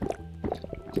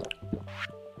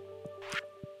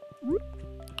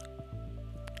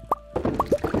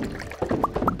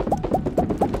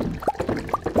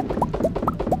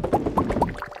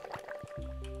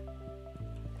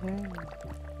 Yay.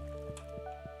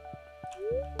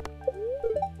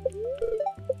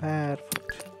 Bad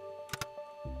fortune.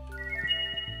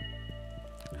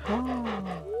 Oh,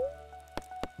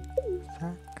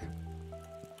 Zach.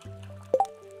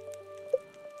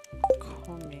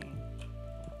 Call me.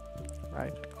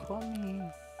 Right, call me.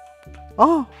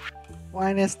 Oh,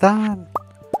 wine is done.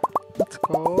 Let's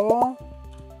go.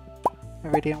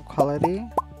 Iridium quality,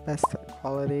 best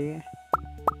quality,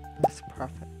 best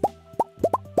profit.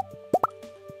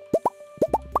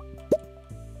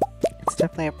 It's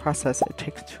definitely a process. It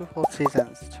takes 2 whole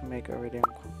seasons to make iridium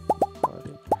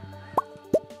quality.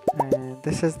 And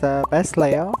this is the best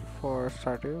layout for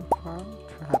Stardew Farm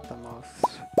to have the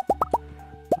most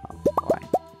wine.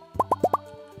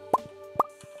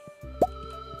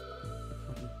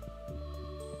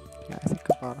 Yeah, I think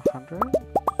about 100, a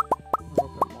little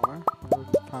bit more,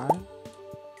 105.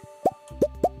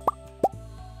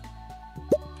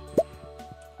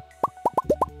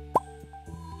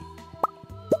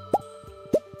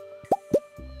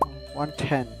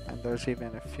 $110, and there's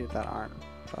even a few that aren't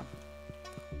done.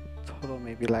 Total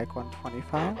maybe like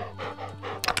 125.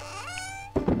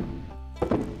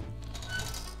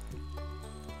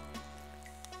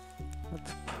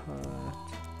 Let's put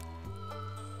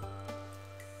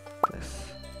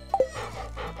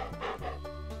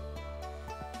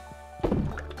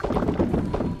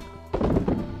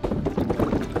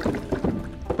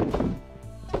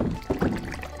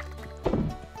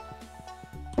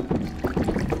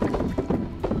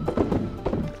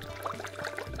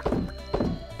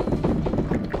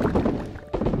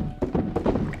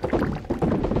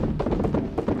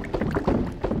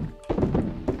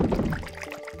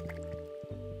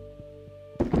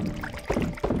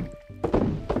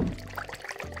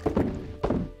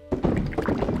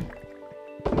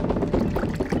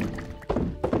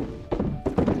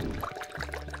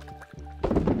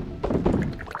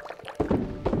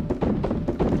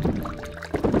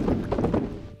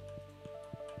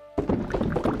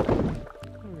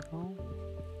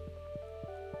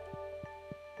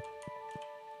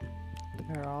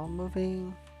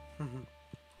moving.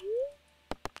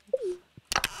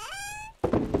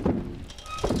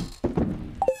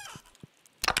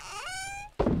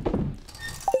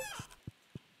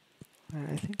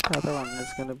 I think the other one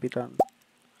is gonna be done,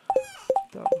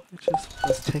 though. It just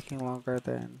was taking longer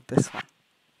than this one.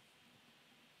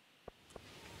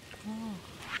 Oh.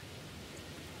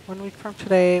 1 week from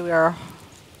today, we are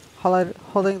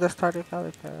holding the Stardew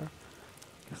Valley Fair.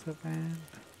 This event.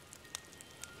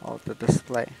 Oh, the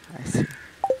display. I see.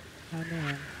 And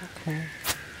then, okay.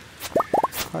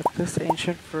 Collect this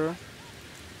ancient fruit.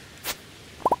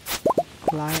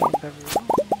 Fly in the room.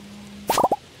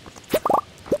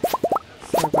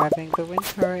 Surviving the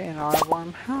winter in our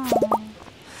warm house.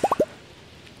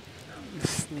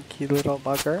 Sneaky little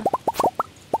bugger.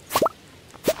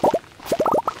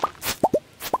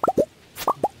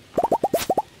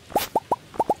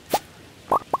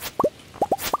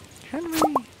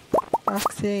 Henry!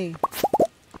 Roxy!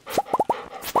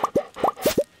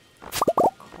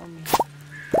 Call me.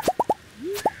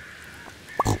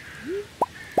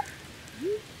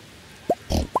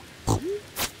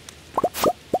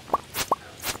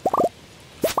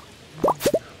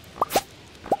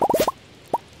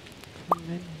 Come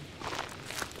in.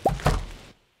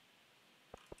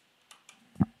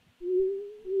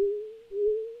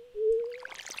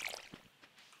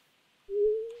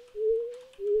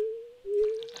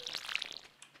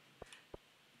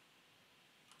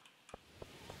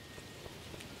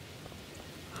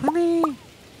 Honey!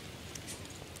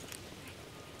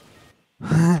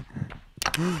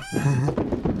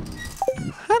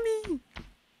 Honey!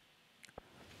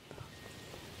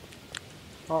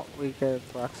 Oh, we get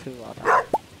Roxy water.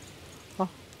 Oh,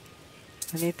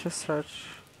 I need to search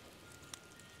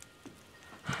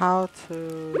how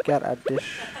to get a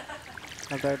dish.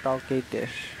 Another doggy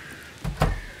dish.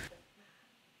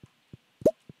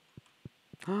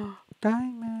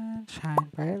 Diamond! Shine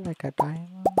bright like a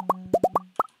diamond.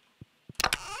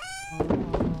 Oh.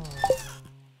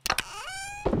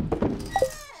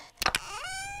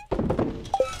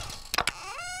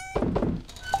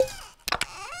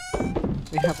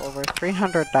 We have over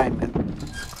 300 diamonds.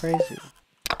 That's crazy.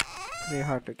 Pretty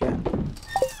hard to get.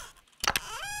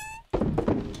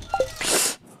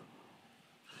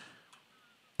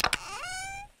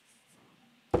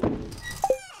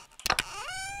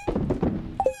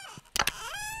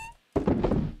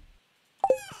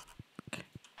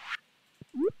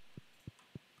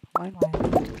 Wine, wine.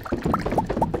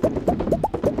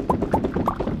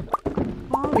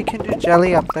 Oh, we can do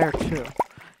jelly up there too.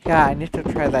 Yeah, I need to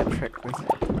try that trick with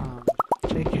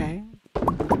JK.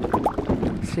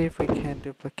 See if we can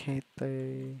duplicate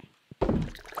the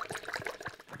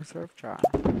preserve jar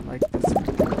like this one.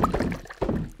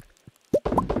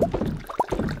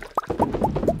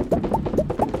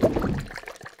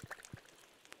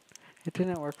 It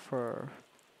didn't work for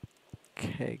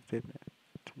cake, did it?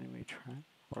 Didn't we try?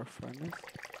 Or furnace?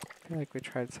 I feel like we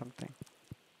tried something.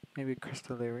 Maybe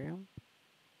crystallarium?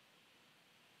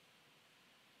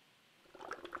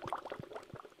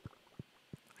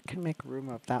 I can make room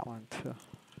of that one too.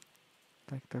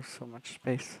 Like there's so much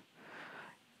space.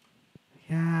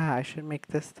 Yeah, I should make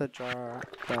this the jar,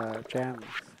 the jams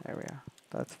area.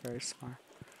 That's very smart.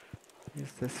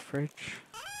 Use this fridge.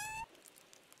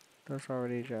 There's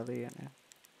already jelly in it.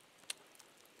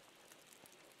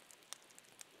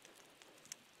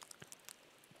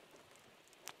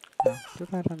 No, do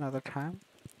that another time.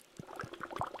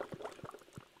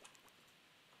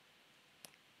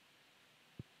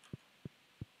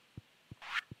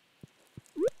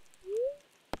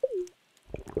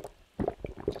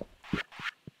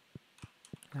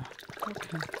 Yeah,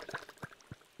 okay.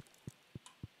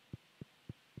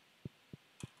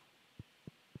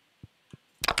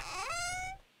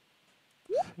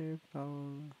 Save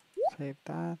those. Save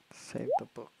that. Save the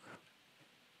book.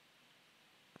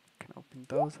 Can open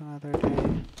those another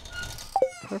day.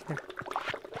 Perfect.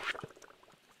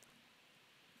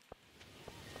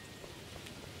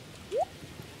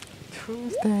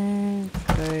 Tuesday.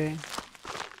 Today.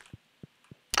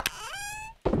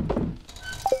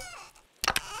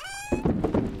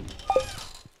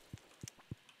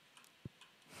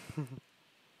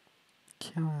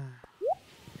 Come on.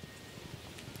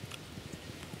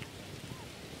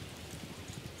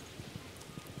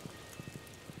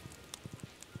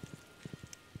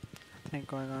 Nothing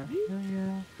going on here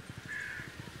yet.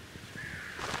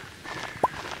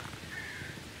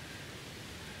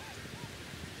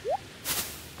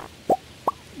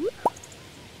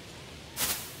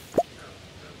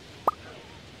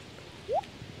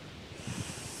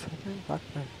 Seven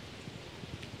blackberry.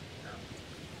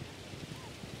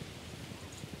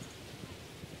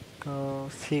 Go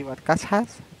see what Gus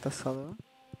has at the saloon.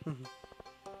 So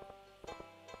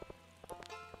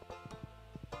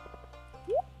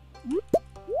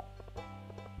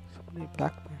many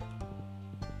black bears.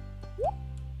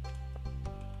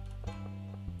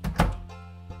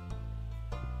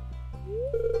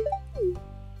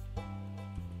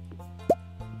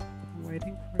 I'm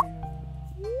waiting for you.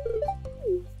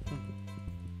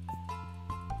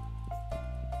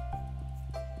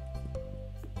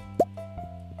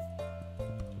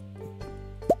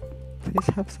 Please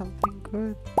have something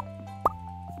good.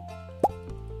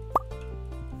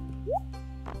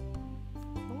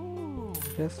 Oh,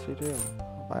 yes we do.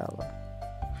 Violet.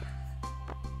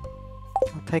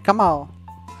 I'll take them all.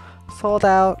 Sold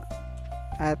out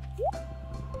at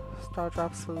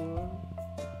Stardrop Saloon.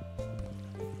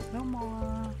 No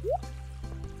more.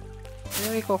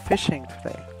 Maybe we go fishing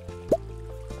today.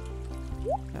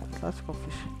 Yeah, let's go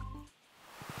fishing.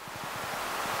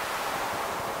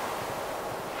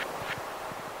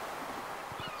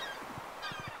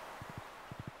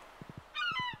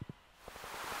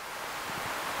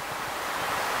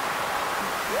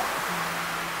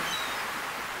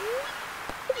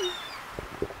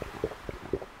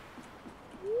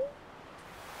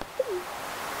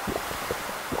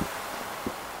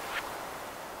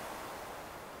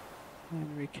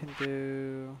 And we can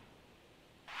do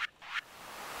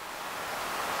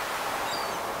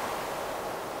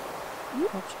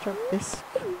extra bisque.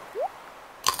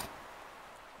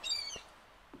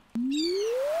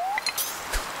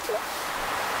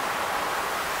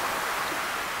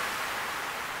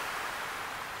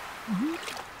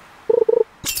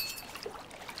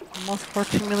 Almost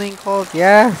 14 million gold.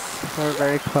 Yes, we're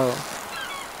very close.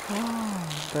 Oh,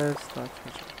 there's the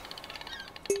treasure.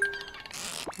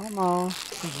 Almost.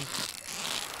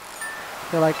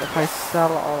 Feel like if I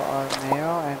sell all our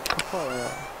mayo and cocoa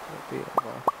oil, it'll be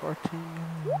over 14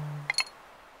 million.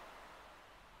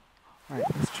 Alright,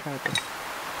 let's try this.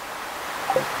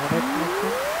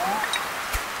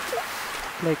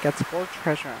 Blake gets gold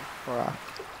treasure for us.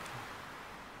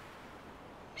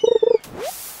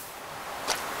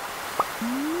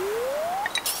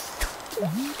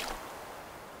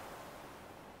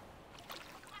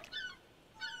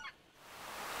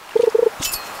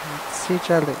 Sea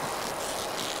jelly.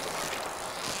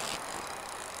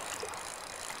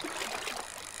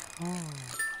 Oh.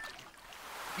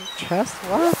 Chest?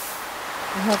 What?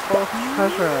 We have both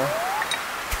treasure.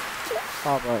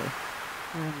 Probably.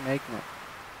 And magnet.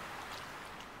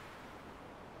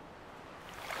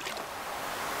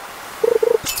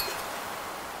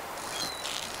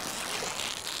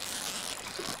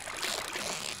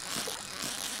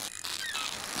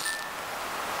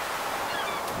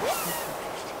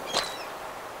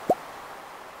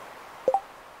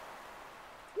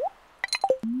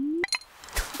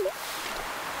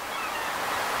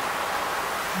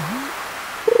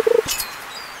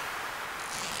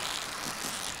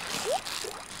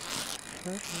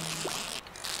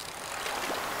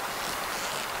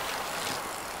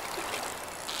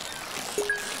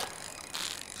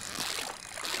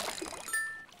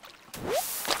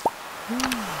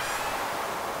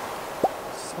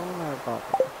 Solar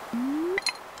bubble.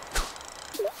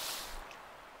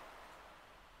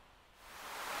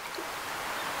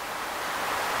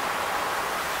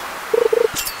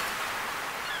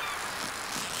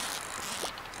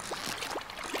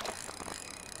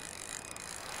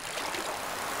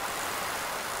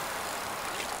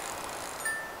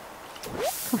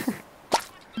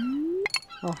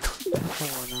 Oh, that's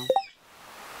one now.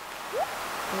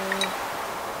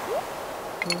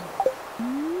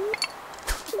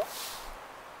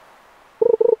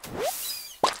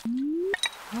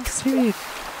 Oh, seaweed.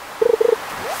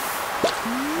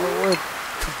 Oh, wood.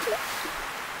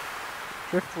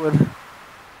 Driftwood.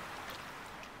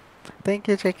 Thank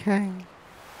you, JK.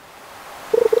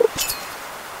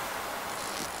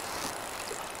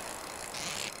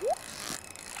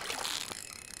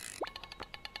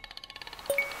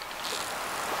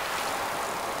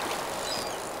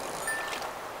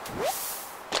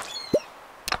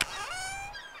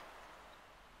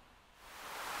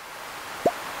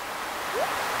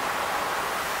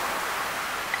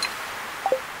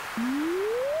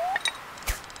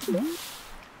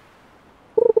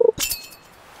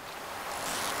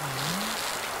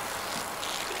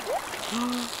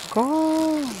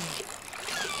 Go!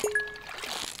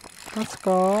 Let's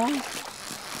go.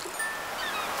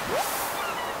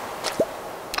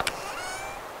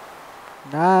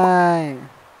 Nine.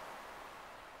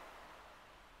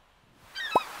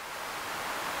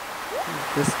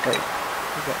 This way.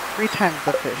 We get 3 times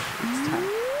the fish each time.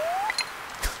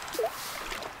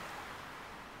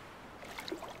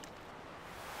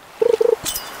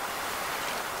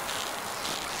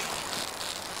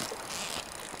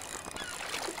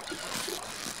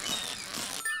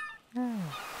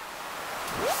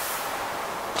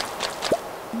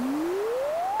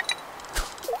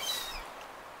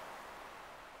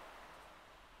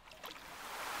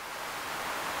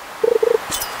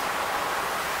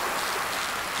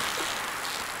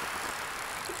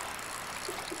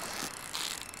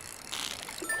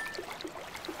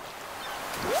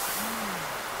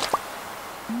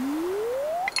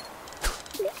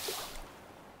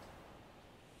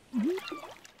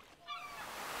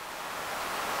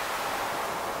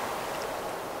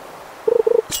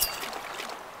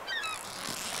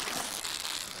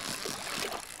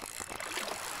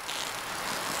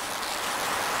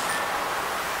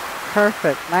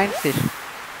 Perfect, 9 fish.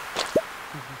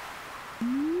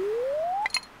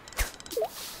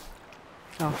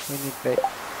 Oh, we need bait.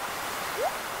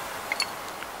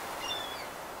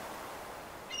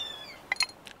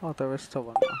 Oh, there was still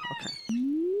one more. Okay.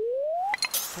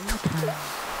 One more time.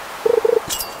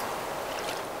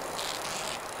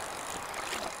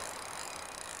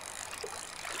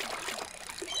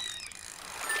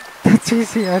 That's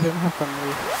easy. I didn't have to move.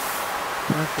 I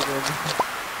don't have to do anything.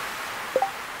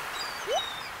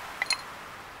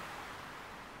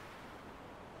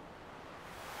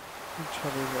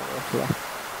 Actually, what was left?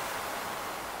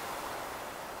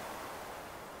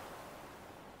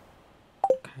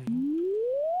 Okay.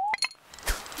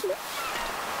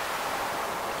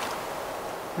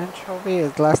 Anchovy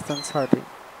is less than sardine.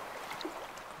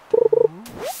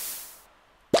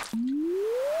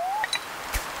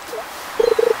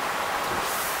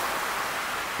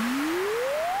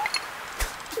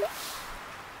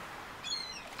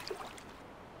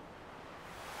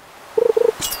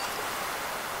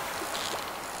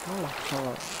 Oh,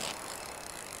 hello.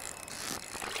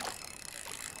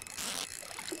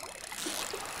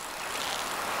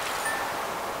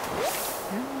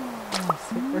 Yeah,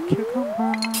 super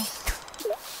cucumber.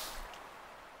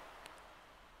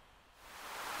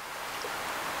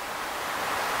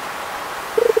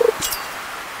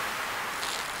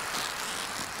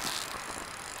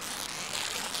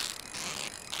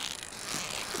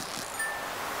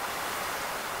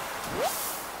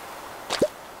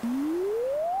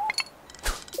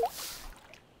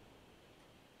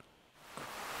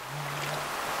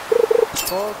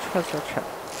 Gold treasure chest.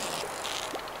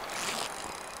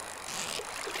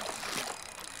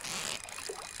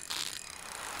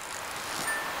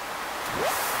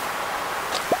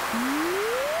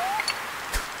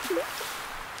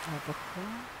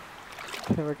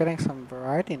 Okay, we're getting some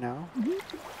variety now.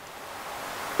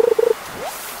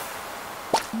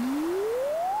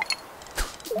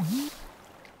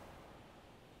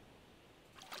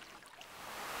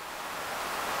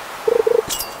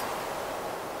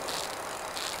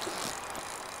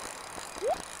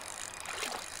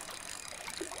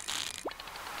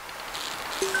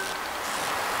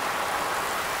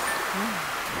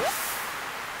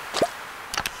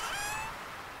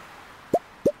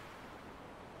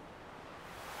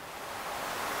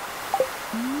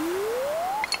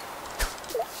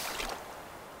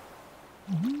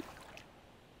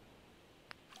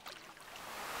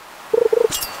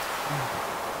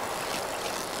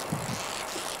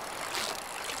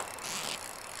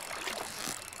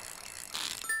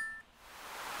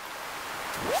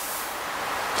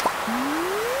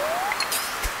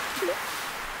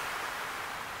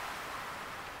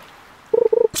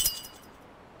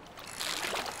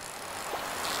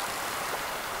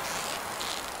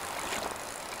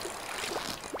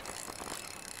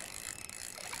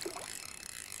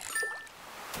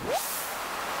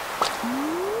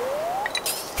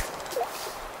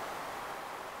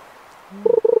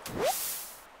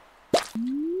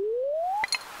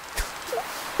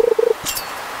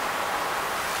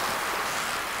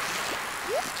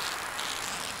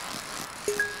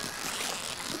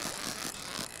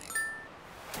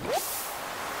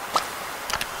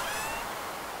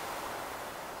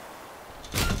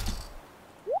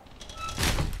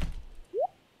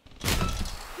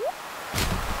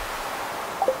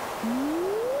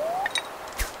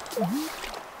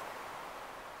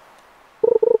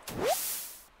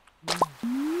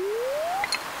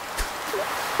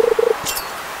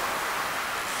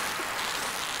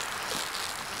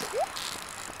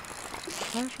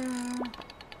 Treasure.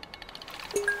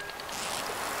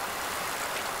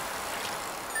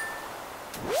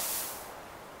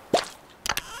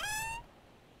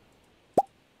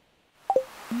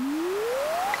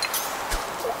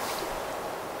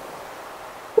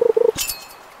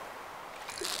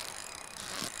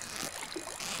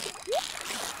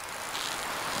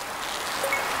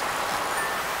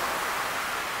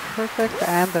 Perfect,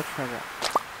 and the treasure.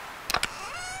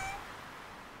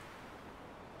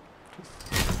 Just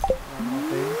normal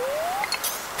bait.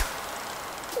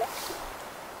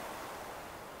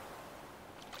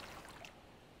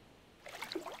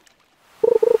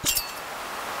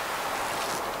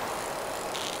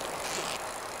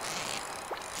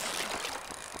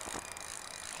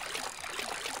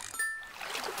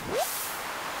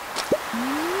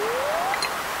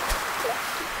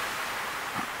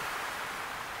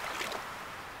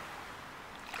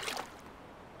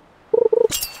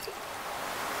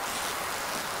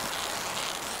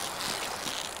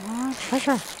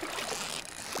 Pressure!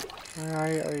 Where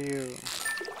are you?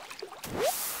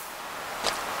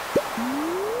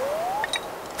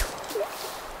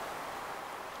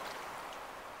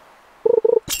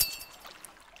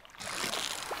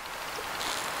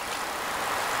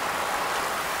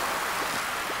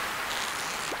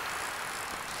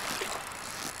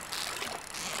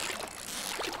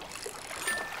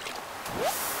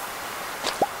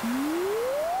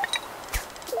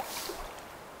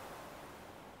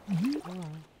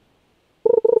 Oh.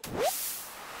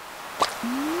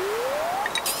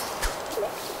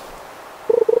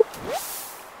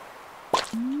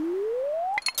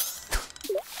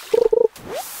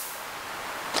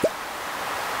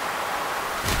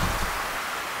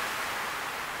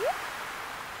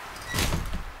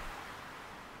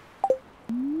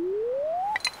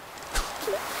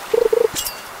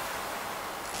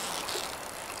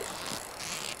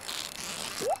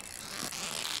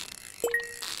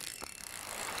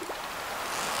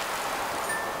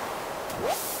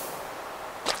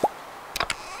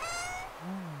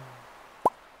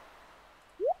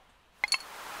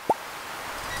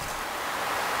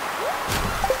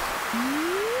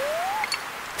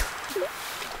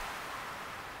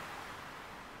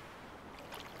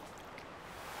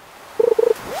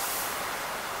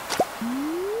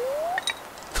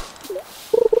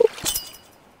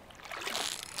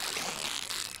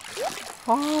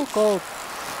 哦，gold！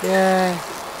耶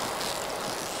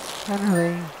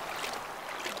，finally！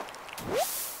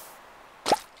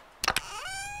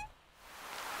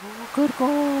哦，good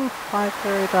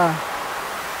gold！5 的。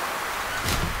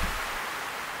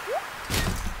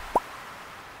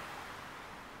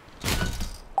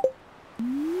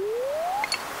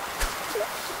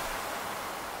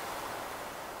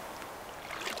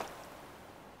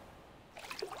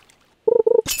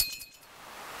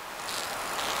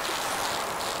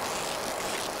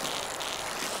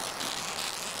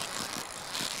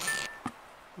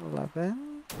11.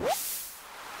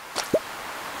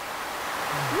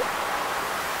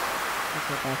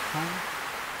 Go back home.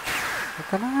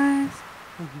 Recognize.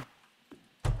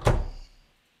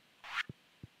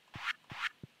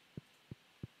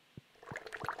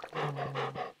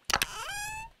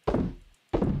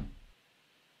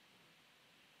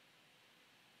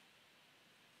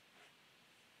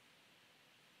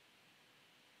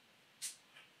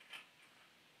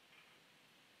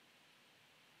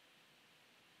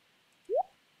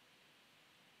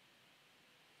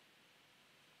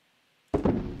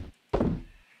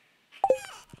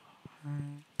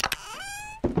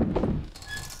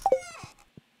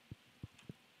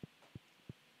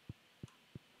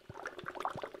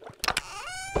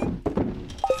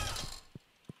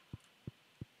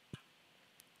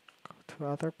 Go to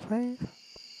other place.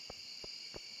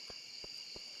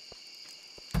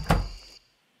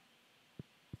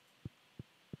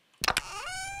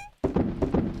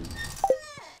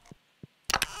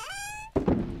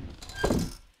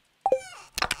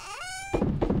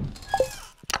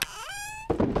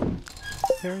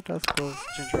 Here does go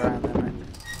Ginger Island, I think.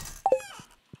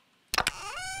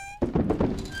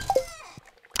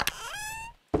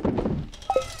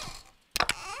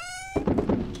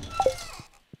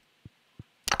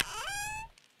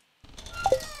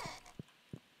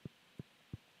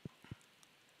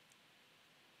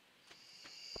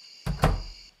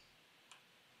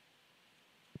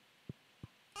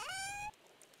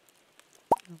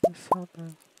 We saw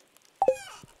the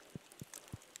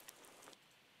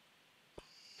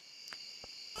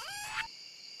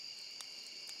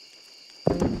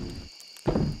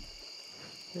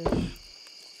fish.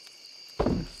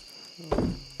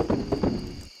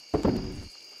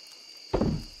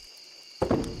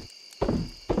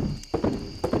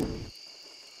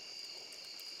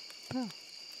 Oh.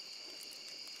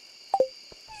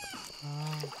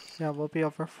 Yeah, we'll be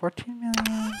over 14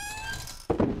 million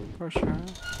for sure.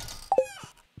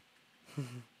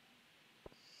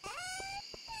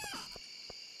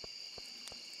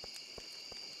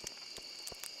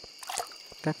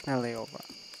 Definitely over.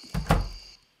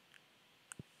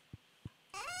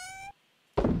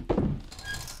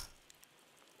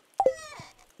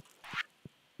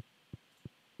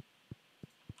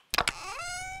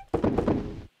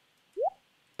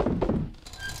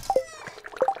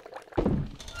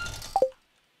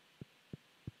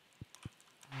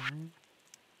 Alright.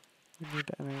 We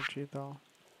need energy though.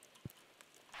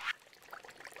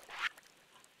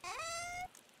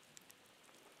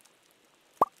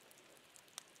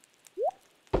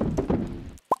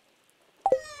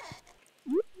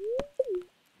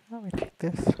 Now we take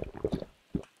this. Go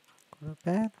to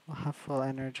bed. We'll have full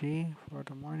energy for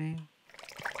the morning.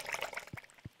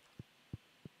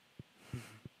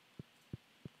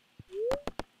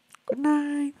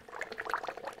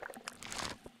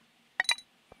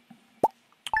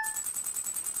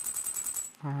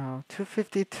 Wow,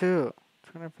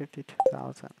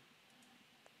 252,000.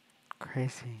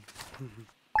 Crazy.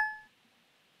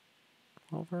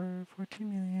 Over 14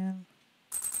 million.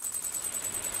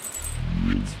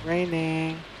 It's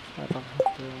raining, so I don't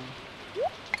have to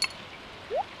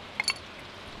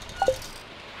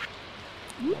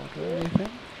order anything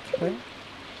today.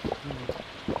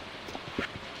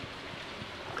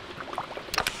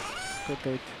 Good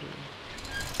day to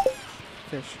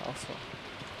fish also.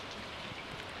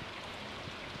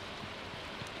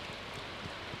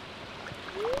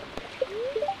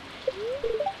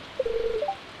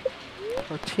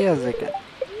 Tortillas again.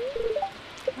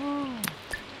 Oh,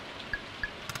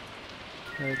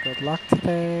 very good luck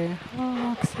today. Hello,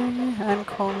 Roxy and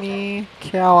Komi,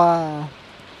 Kiawa.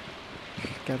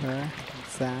 Together,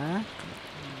 Zach.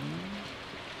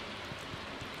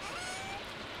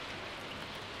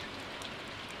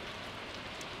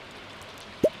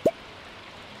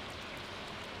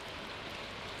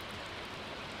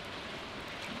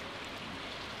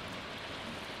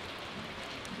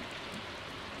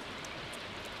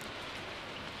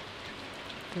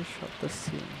 Fish of the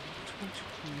sea.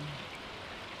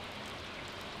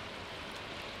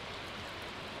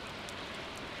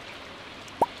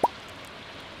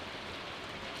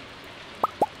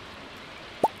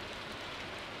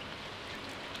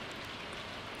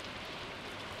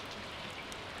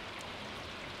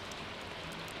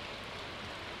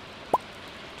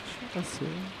 Let's see.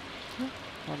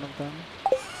 One of them.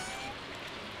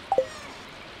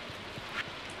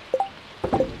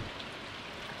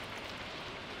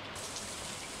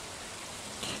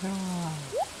 Yeah.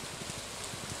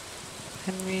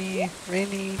 Henry,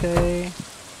 rainy day.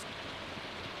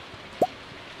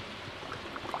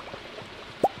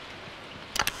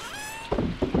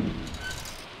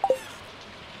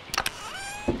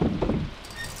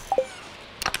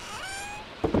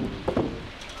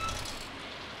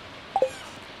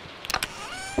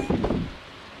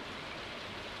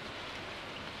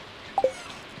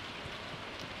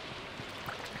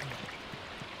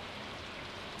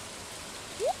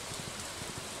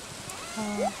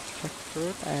 Check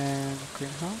fruit and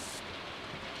greenhouse.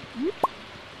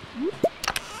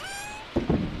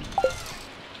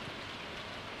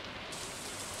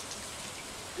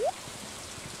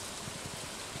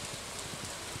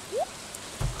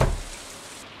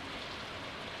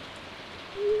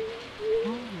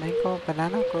 Oh, mango,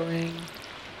 banana growing.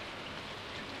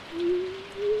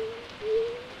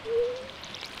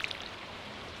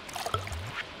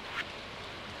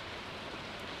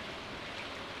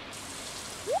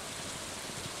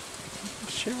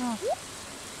 Shira.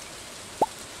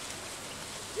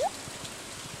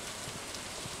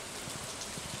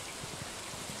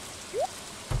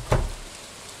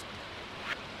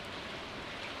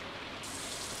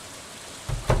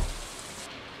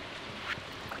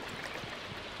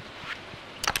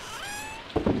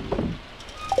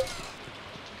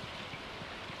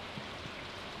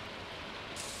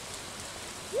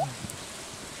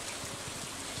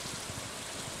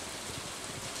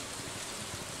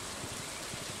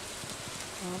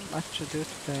 Not much to do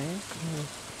today, 'cause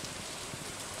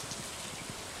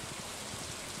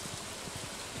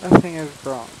nothing is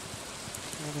grown.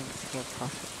 Everything is still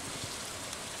processed.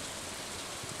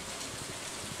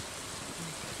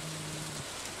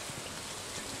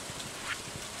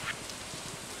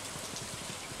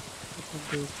 Open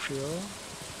the drill.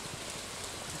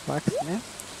 Blacksmith.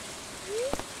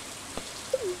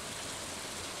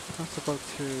 Also go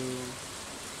to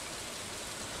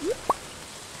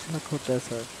local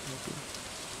desert, maybe.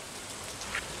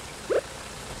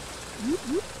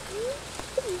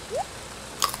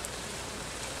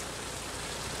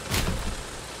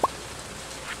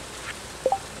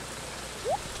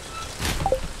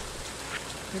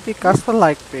 Maybe Gus will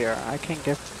like beer. I can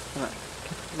gift,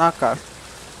 not Gus.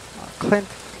 Clint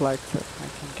likes it. I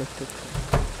can gift it to him.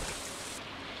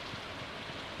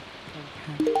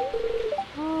 Okay.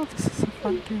 Oh, this is a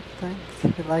fun gift.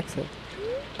 Thanks. He likes it.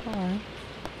 Alright.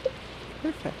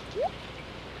 Perfect.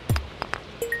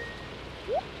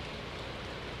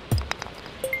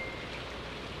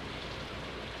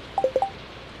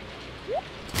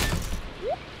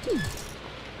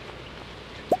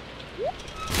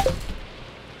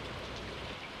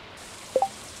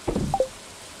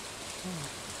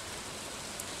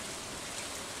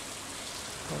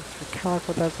 Go to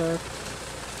Calico Desert.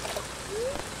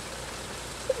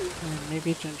 And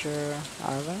maybe Ginger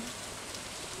Island.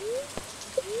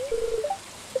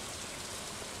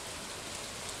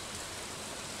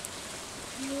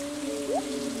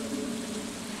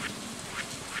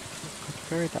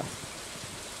 Very dust.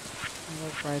 In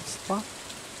the right spot.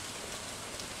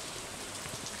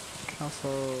 Also,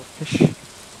 fish.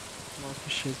 More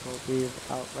fishes will be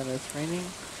out when it's raining.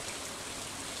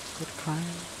 Good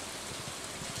kind.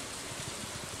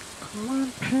 Come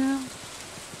on, Pam.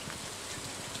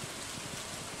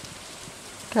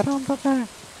 Get on the bed.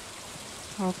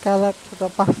 I'll gallop to the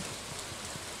bus.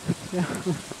 Yeah.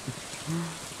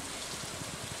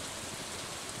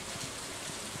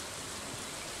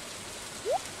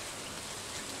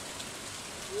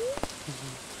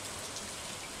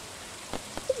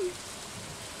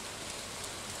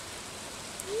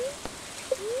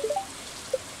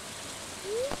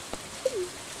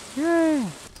 Yay!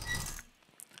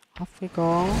 Off we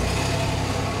go.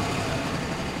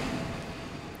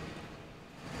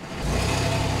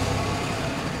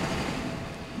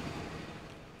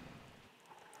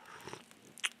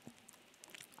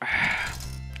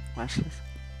 Watch this.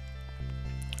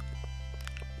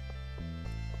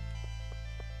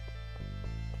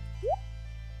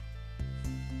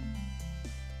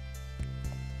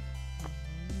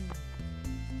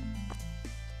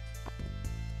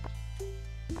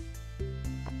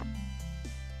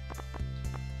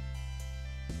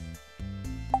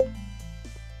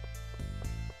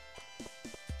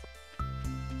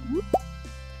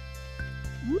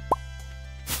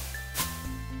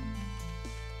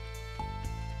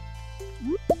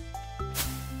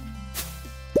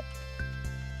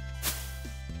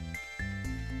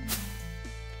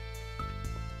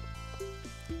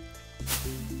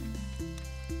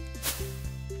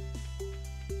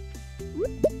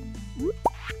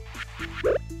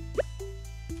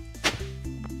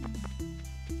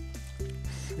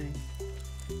 Sing.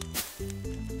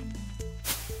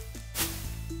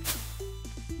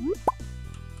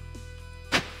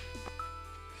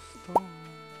 Stone.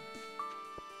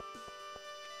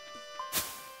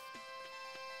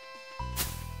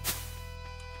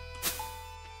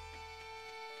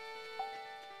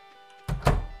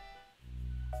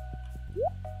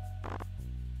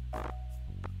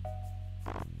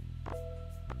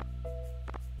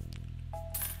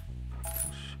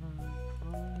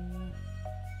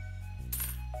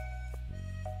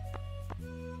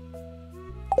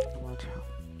 Watch out.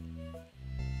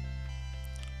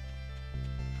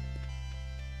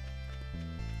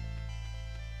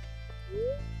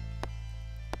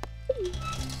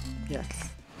 Yes.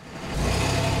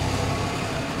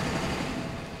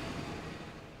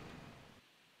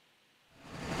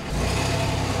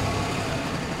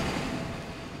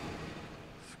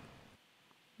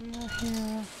 We are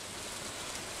here.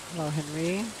 Hello,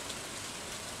 Henry.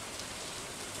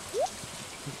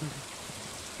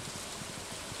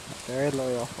 Very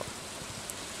loyal horse.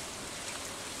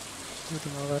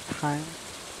 Waiting all the time.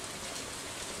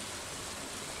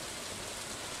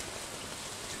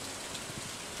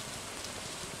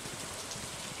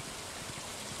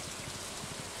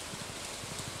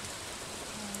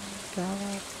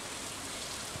 Gallop.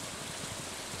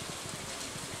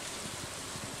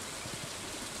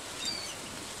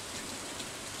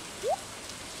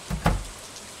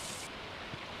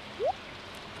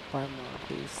 One more of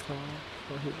these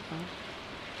for his own.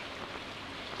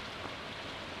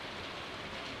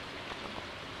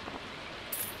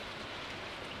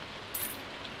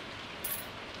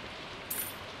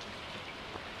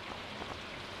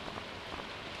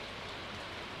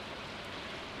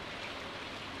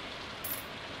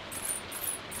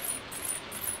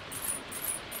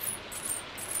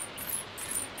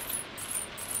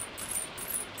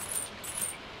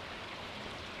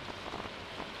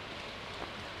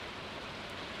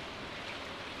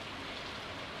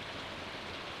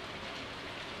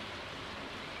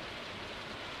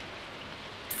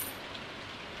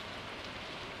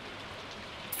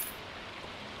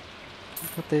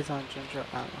 Put these on ginger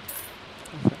ale.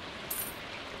 Okay.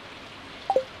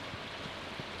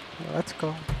 Let's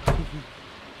go.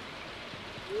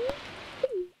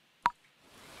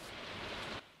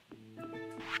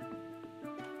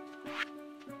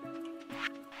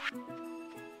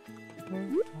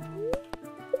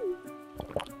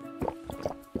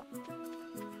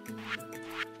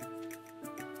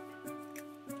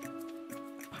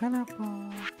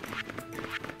 Pineapple.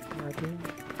 Ready?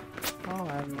 Oh,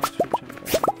 I have no sweet ginger.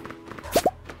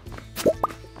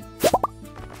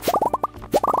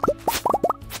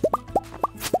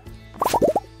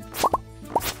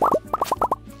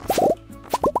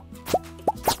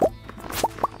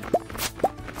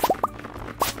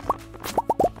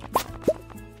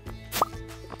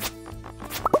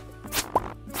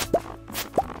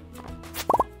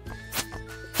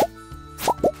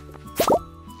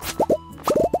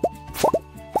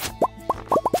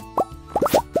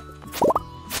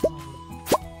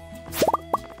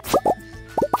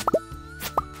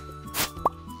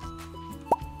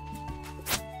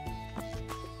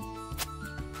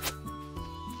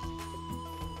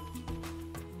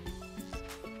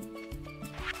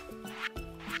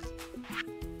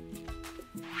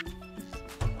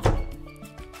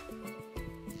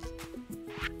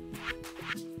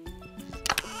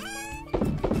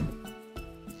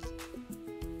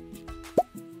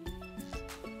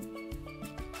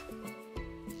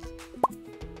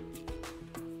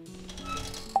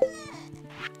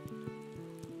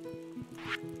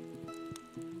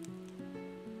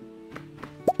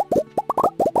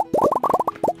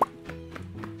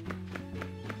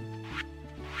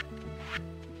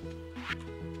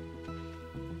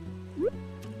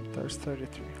 there's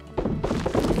 33.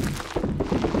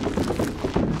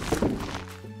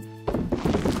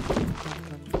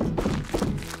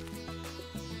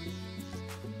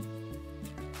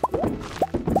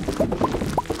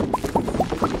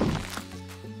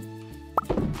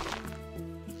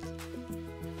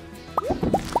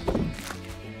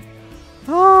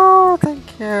 Oh,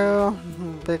 thank you.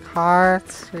 Big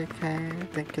hearts. Okay,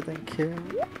 thank you, thank you.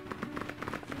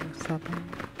 Seven.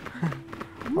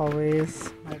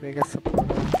 Always my biggest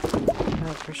supporter. I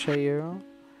appreciate you.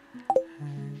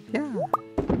 And yeah,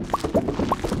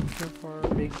 thank you for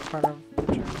being part of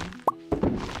the journey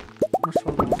for so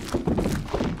long.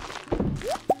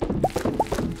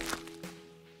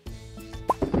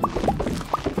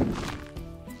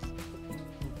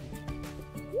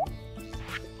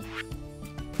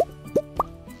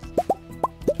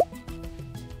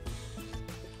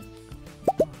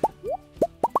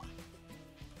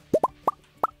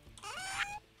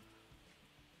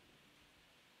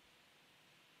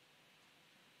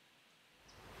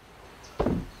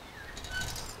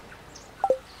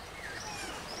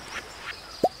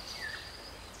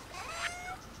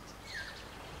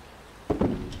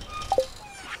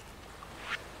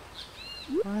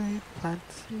 Right, plant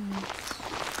seeds.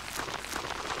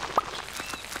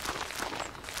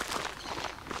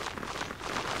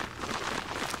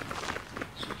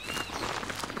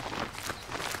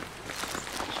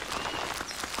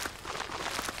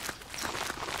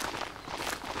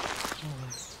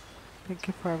 Thank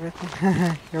you for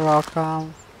everything. You're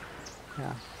welcome.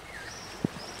 Yeah,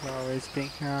 for always being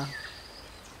here.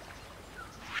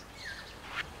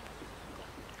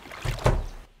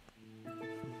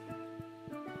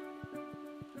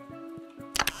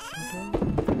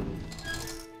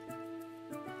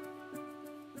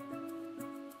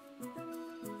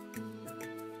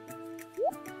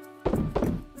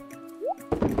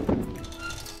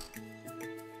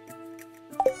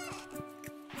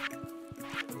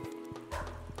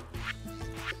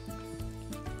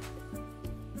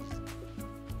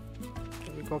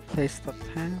 Can we go place the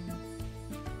pen?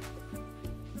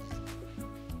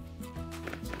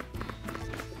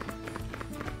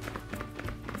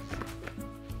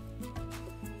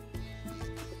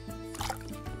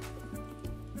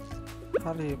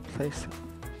 How do you place it?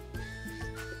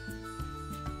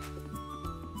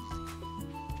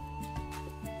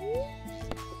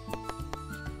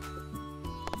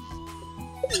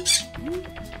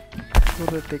 To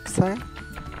the big side?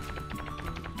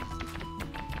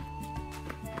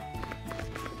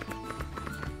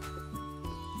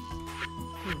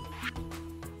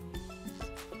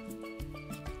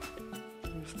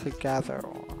 Use to gather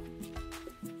or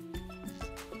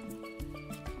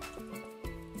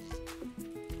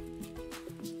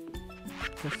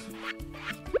just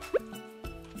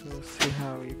to see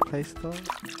how we place those.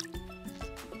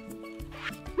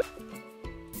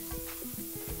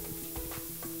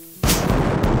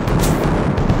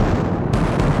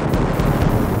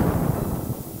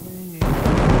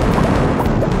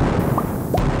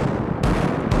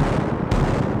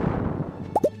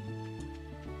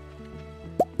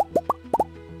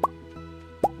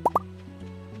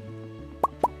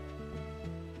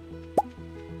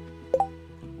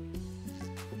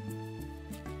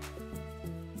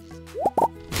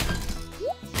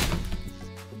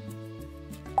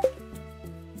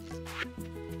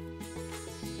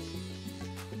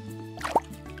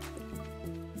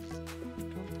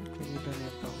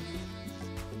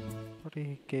 What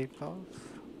he gave those?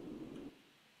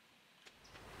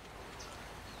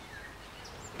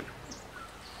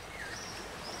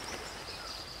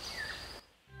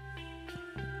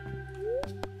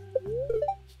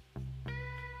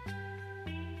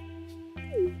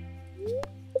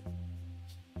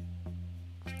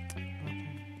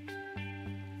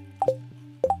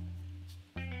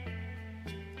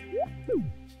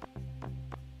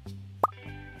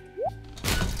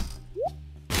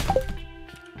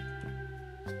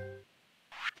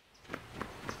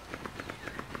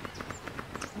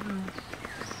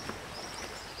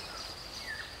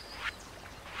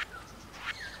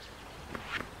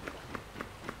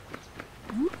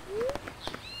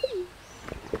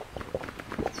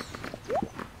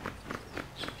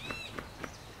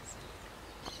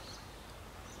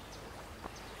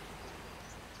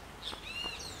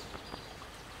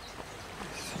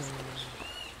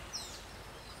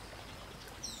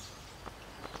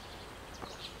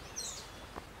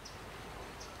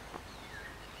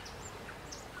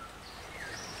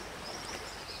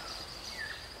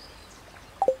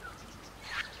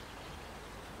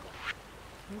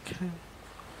 Okay.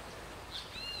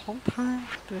 Home time,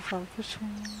 do some fishing.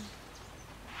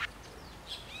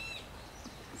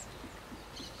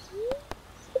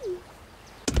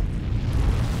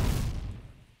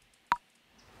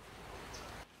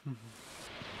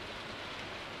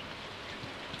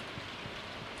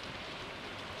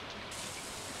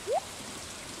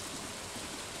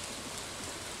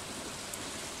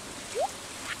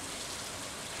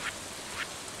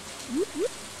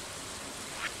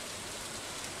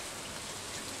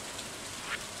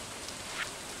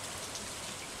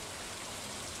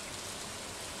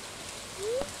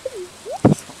 This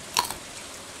one.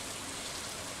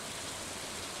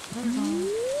 Turtle.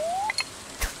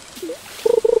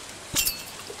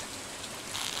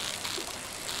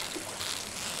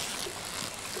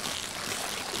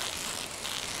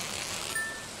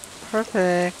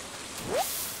 Perfect.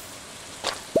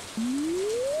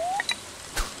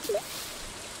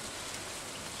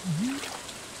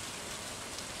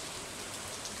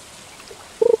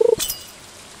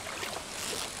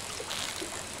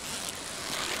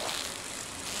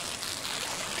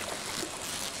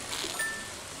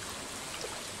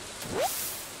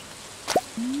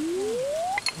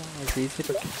 Oh, it's easy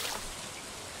to catch.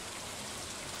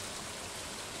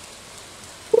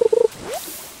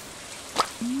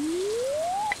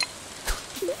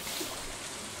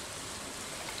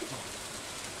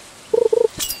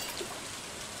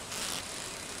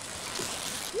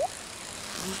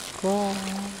 Go.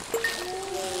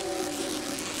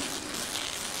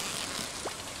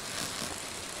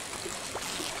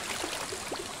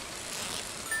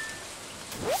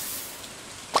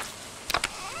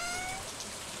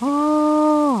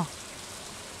 Oh!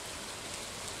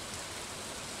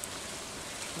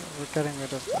 We're getting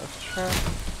rid of the trap.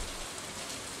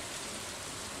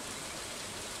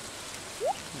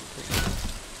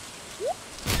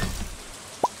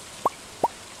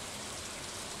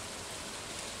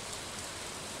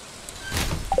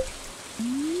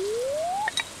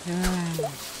 Yeah.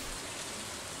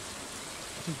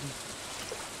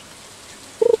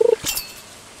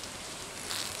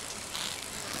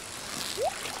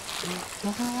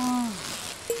 Another one.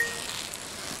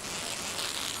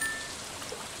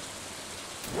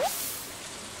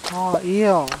 Oh,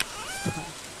 eel.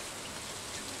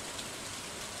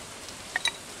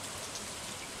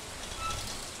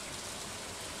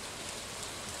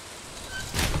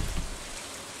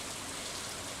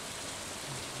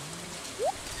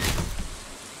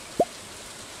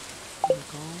 There we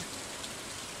go.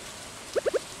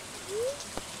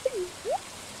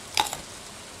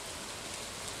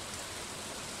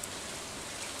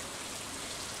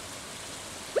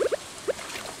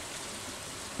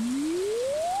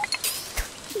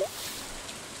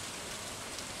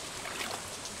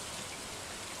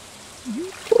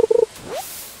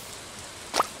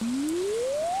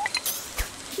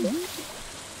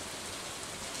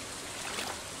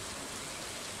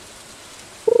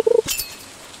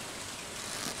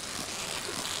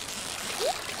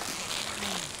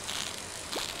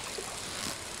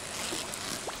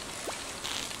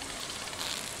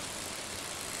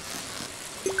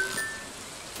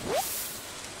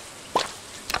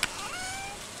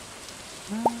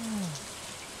 Ah.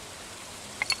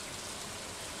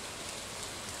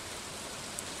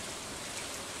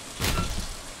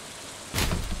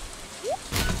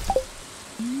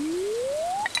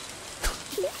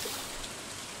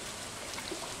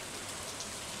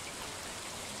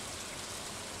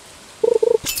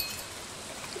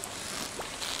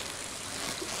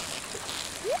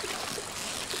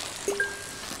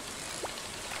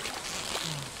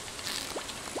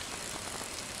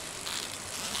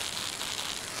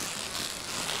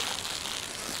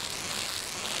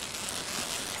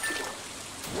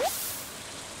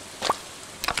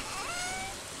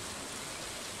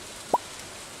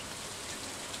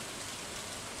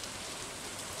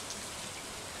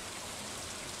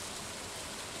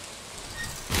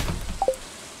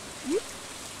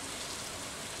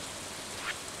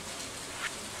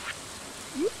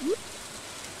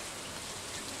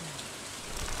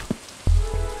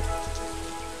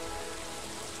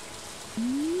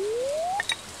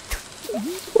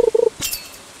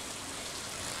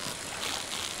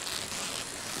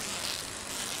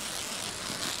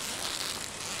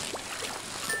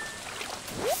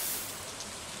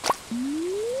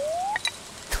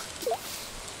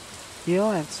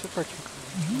 Eel and super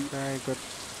cucumber. Very good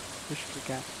fish to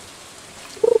get.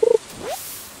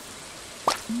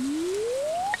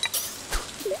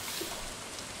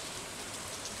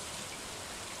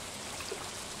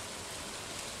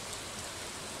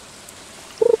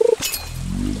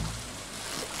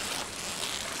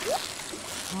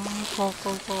 Oh,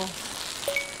 go, go, go.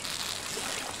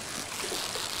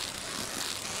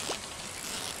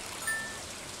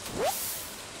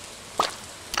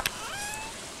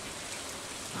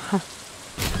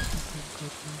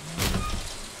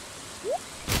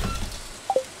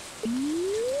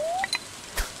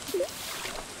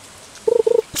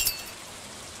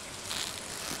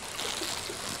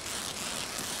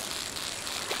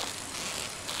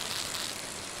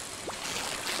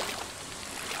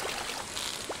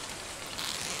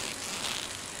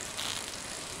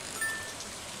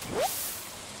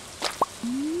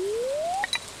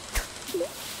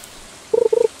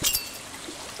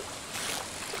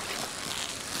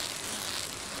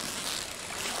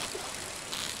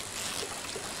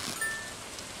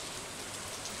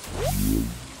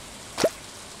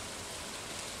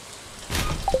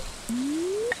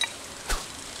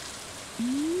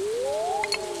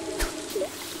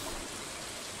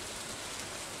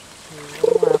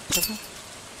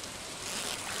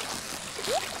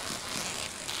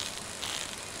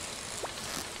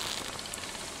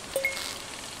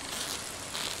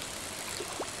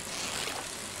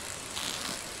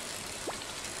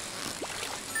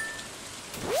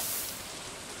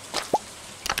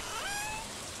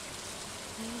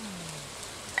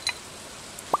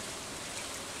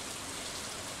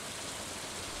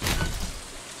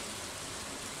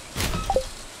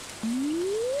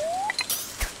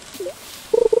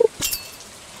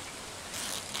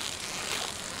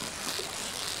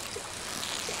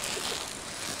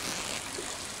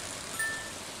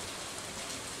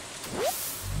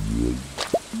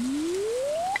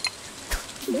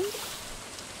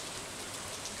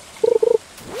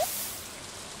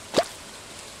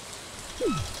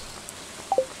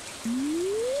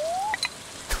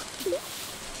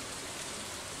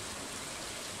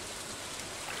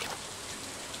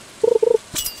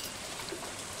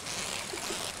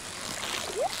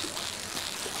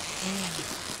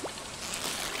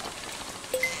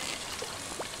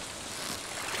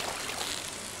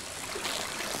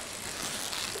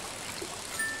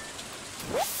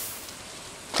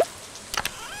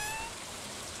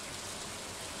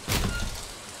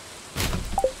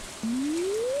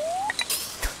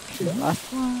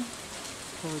 Last one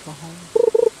before we go home.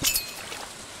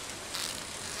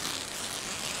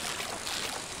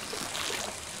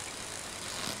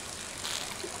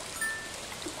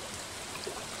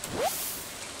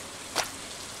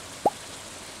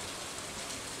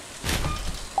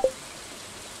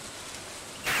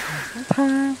 One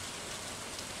time.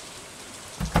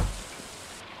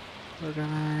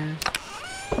 Organize.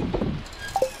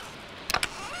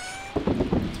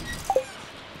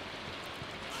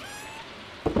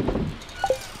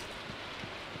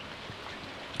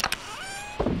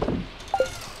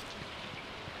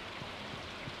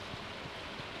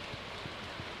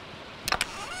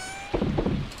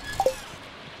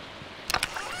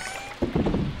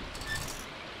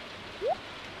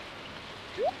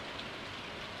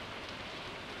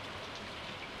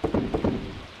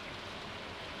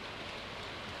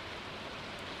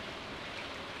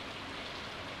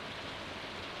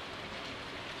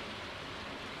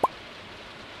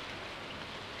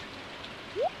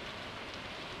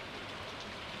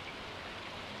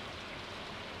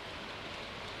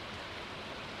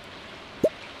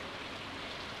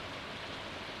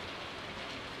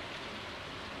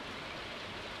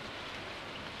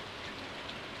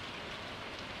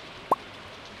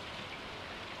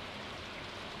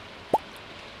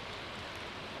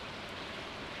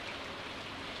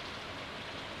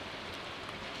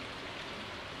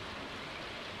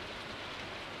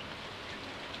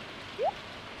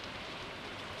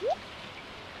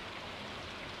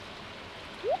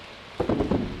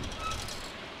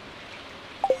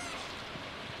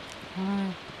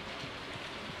 Ah,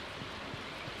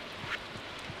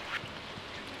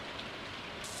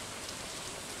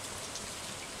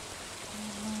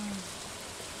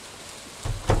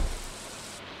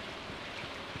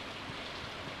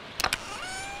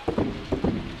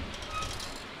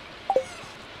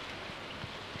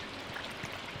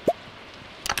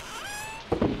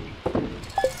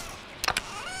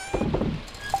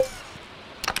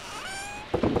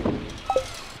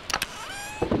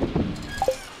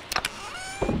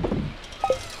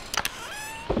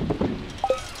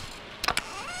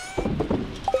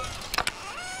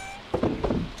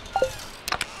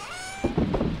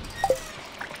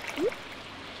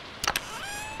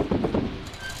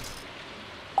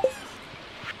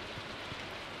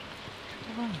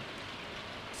 alright.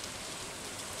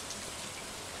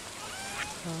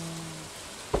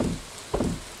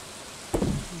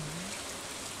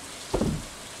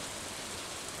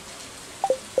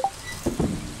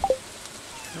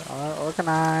 We are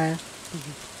organized.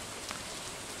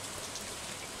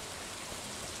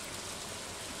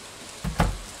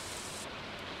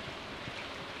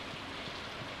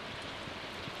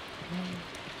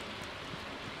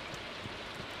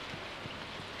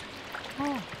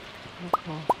 Oh, look,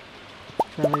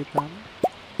 jelly them.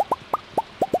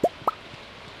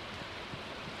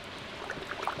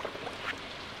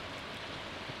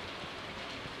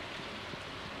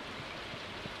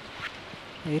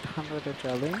 800 a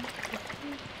jelly.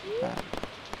 Bad.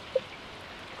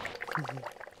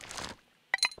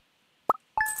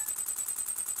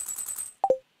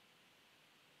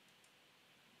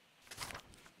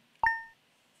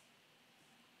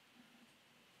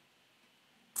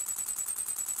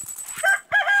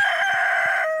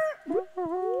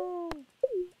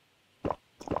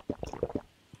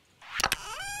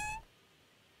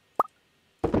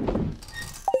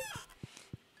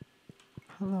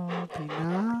 Hello,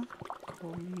 Dina,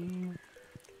 Cody,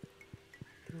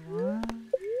 Yuan.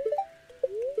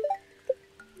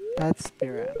 Bad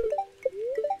spirit.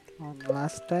 On the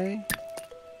last day,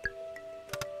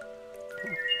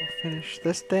 we'll finish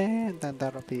this day, and then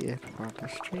that'll be it for the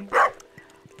stream.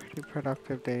 Pretty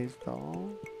productive days,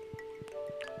 though.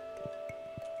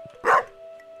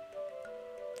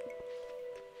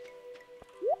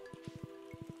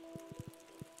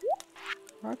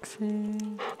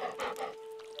 Roxy.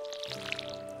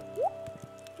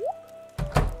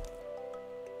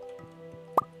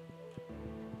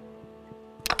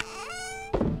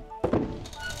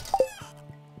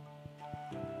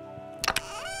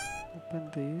 Open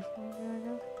these, maybe, I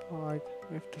guess? Oh,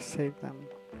 we have to save them.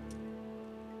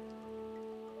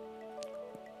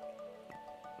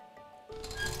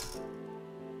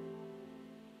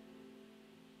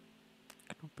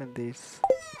 Open these.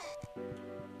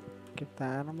 Give the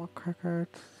animal cracker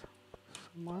to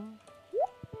someone.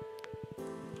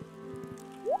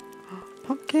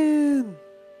 Pumpkin!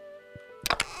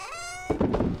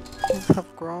 Pumpkins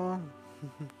have grown.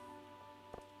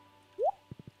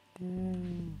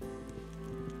 Yay.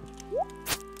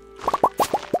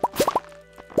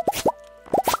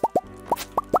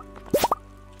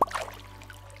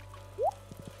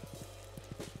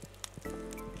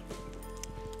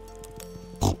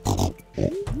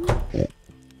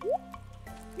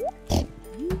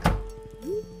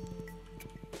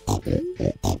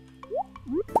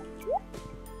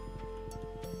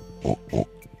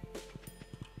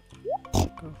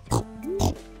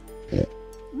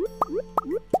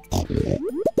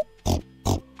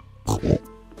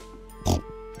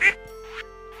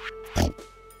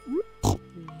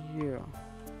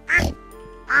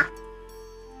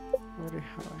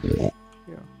 Yeah.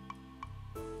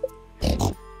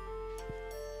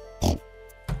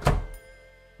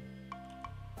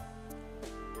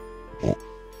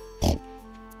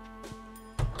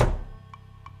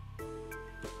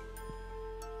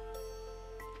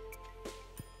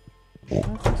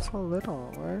 Why is it so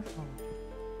little? Where is it?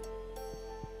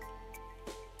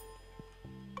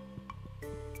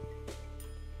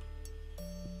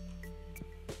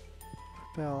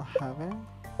 They all have it?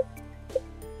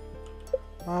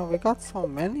 Wow, we got so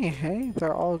many, hey?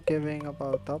 They're all giving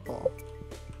about double.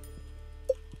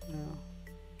 Yeah.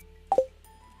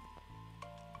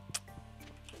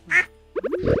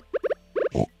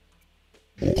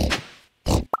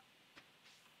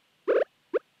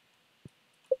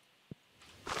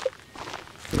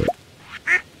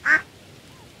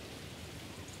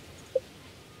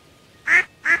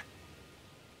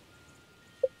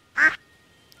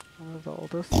 What is the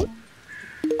oldest one?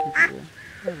 Here.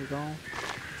 There we go.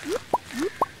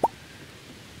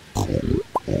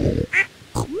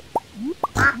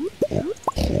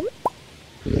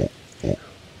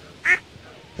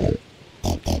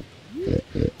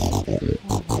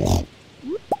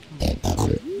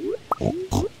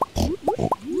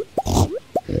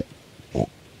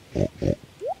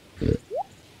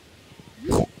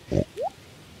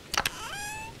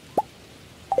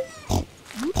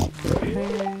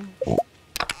 Okay.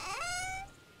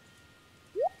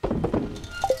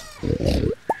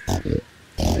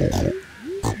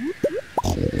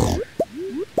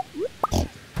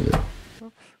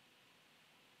 Oops.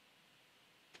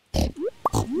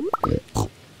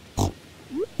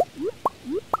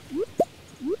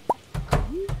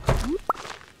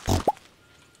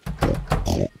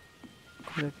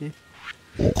 Could it be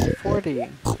 40?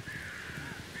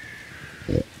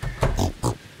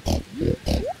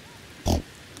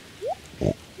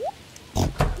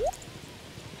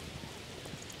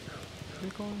 Should we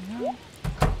go in here?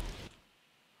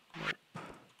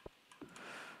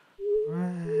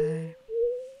 Right.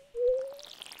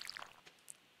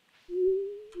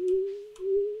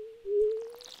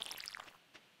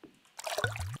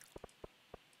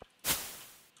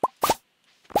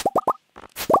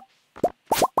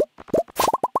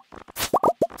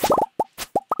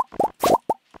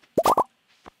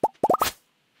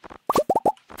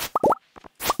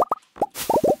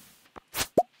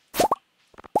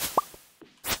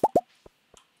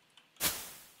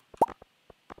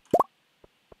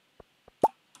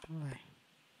 Right.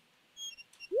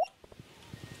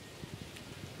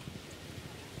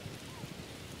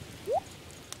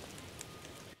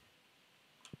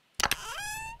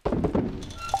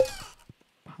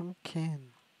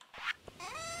 Pumpkin.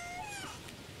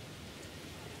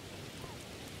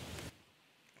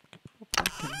 Put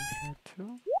pumpkin in here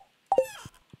too.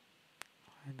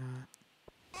 Why not?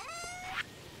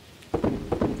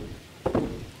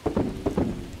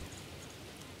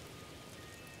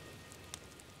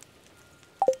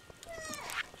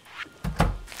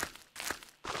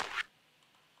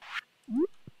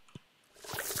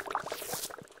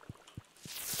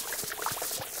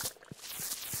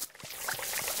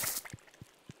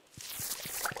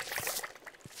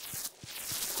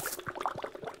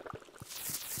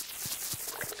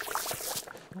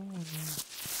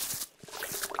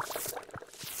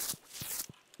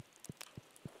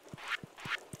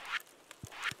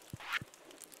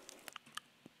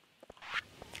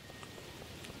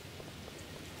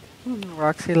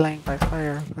 Roxy laying by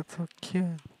fire. That's so cute.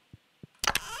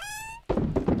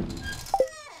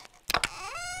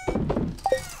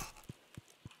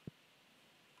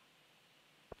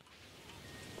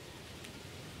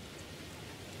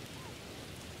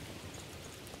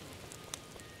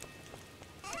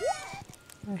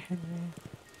 Hi, Henry.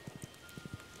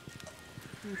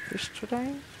 You fish today?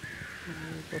 Let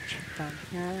me go check down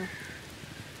here.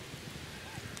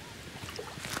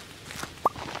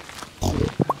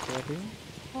 Pumpkin's ready.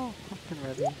 Oh, pumpkin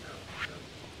ready.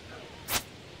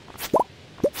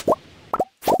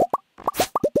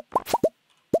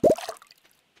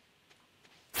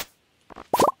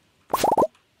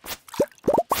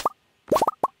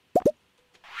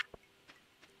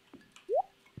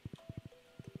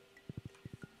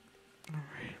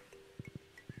 Alright.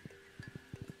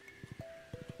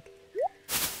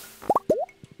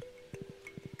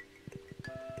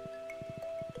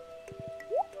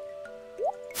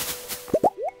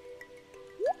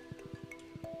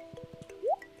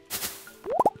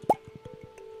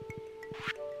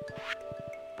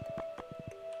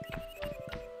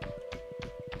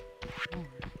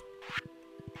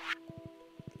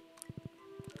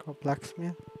 Go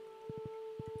blacksmith.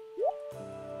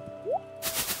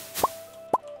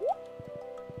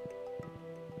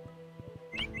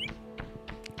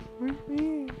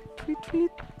 Tweet,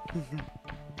 tweet.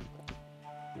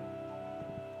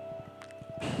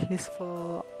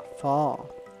 Peaceful fall.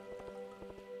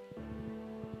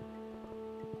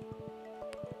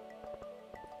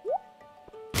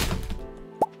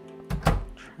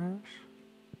 Trash.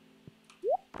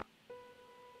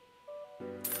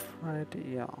 Fried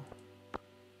eel.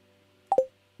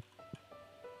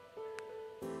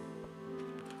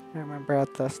 Remember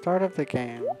at the start of the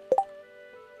game,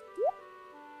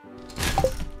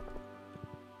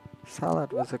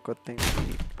 salad was a good thing to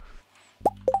eat.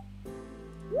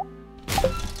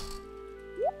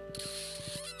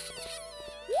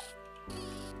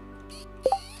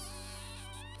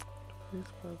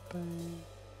 Please birthday.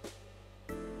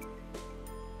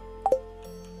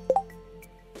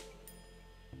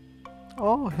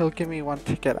 Oh, he'll give me one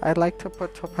ticket. I'd like to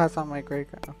put topaz on my gray.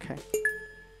 Okay.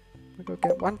 We go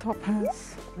get one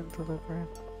topaz and deliver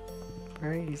it.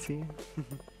 Very easy.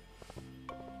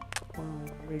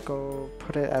 We go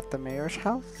put it at the mayor's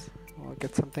house. We'll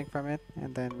get something from it,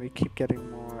 and then we keep getting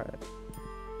more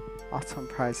awesome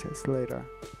prizes later.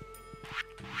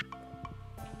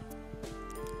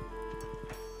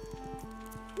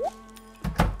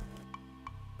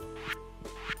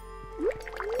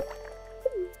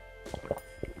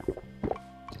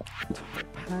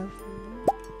 Topaz.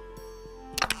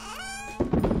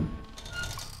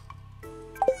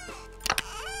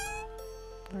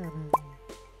 There it is.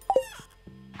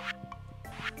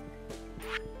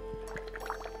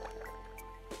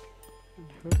 And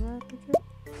who do I have to get?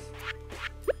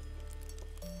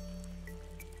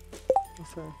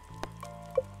 What's that?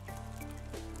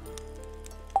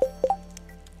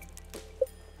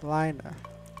 Lina.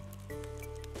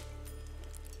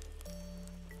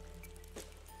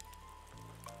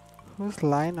 Who's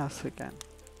Linus again?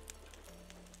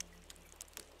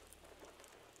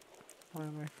 What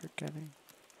am I forgetting?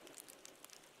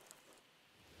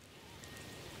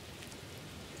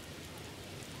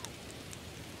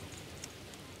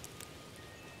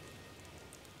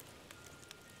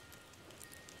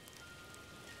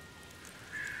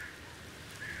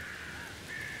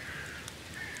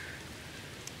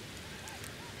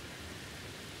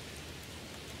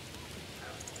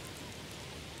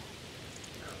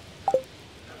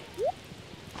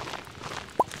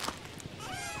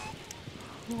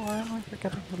 Why am I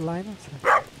forgetting who Linus is?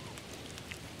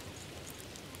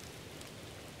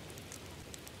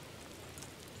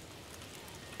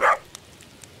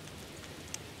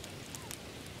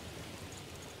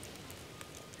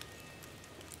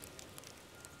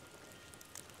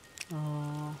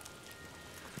 Oh,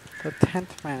 the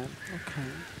 10th man. Okay,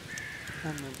 I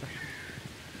remember him.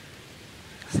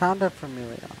 Sounded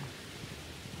familiar.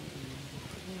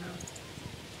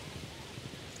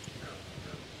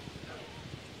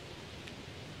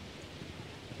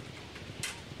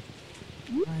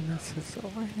 Linus is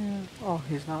over here. Oh,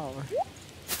 he's not over here.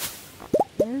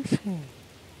 Where is he?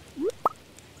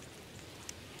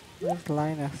 Where's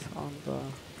Linus on the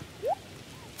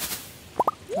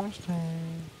Thursday?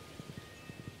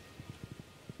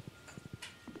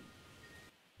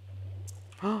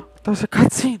 Oh, there's a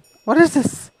cutscene. What is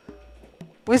this?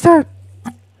 Wizard!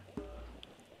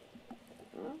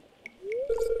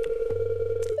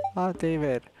 Oh,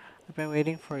 David. I've been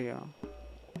waiting for you.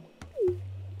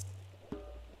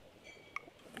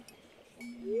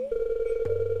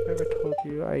 Ever told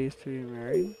you I used to be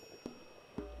married?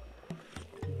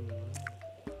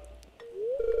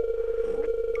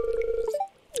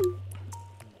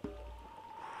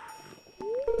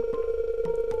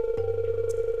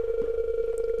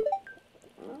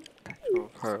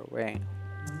 Drove her away.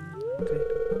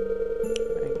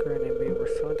 Anger and envy were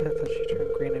so intense that she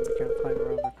turned green and began flying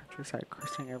around the countryside,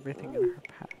 cursing everything in her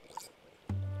path.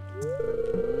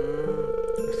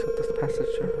 I sent this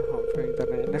passage to her home, fearing that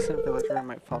an innocent villager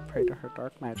might fall prey to her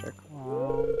dark magic.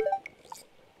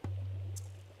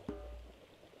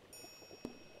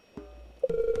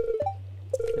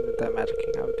 Given that magic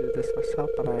king, I would do this myself,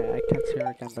 but I can't see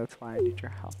her again, that's why I need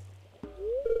your help.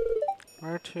 In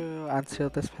order to unseal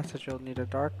this passage, you'll need a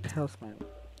dark talisman.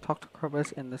 Talk to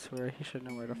Krobus in the sewer, he should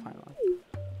know where to find one.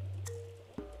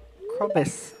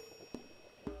 Krobus!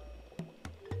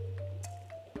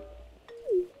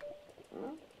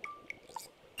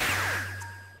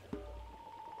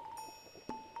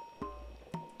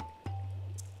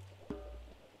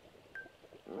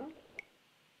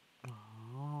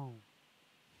 Oh.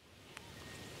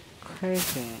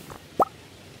 Crazy.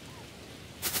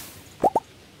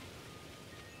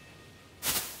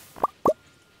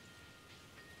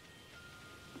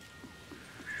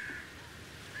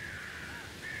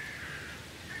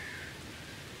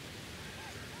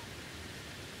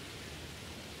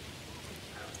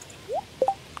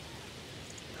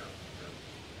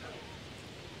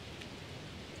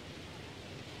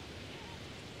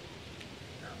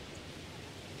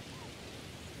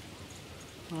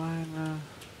 Line,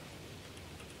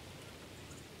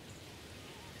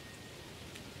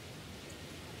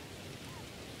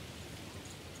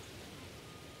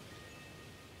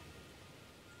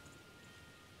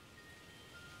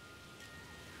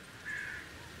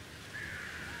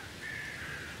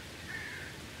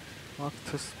 walk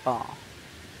to spa.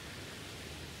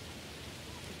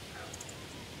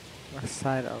 West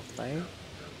side of lake.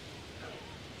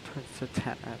 Turns to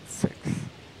 10 at 6.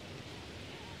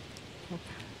 Okay.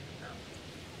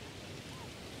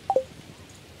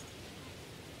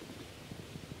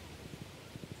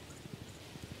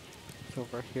 It's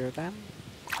over here then.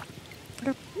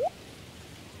 Bloop.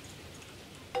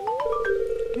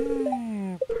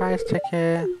 Yay! Prize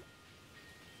ticket.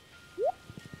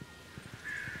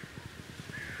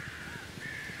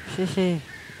 Hehe.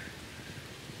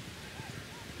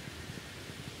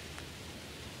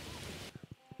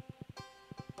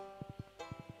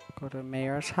 Go to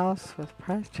Mayor's house with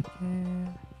prize ticket.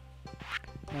 And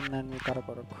then we gotta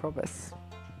go to Krobus.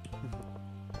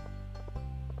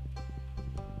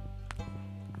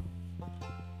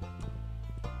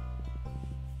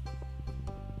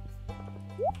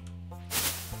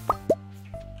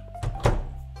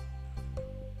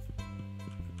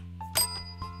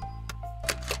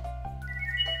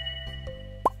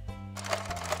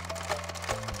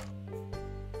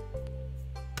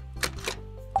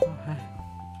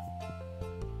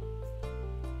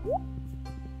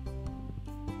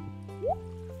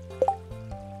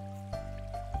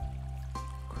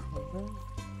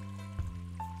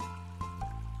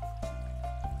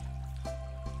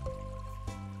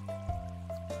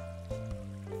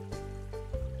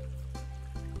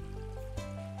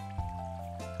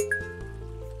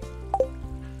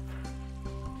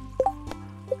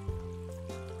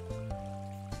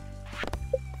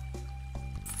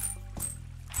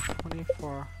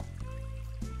 24.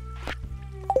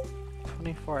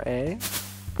 24A. You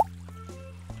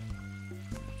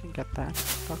can get that.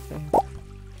 Okay.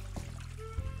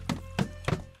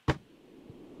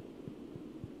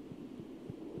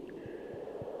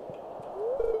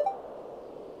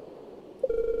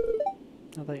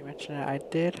 Now that you mention it, I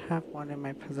did have one in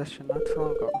my possession not too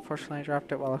long ago. Unfortunately, I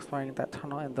dropped it while exploring that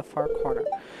tunnel in the far corner.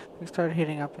 Things started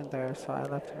heating up in there, so I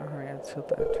left in a hurry and sealed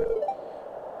the entrance.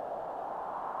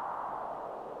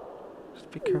 Just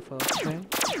be careful, okay?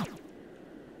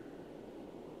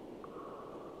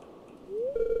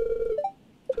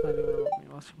 Tell anyone about me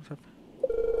while she moves up.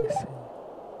 I see.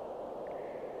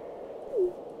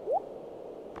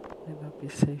 May not be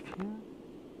safe here.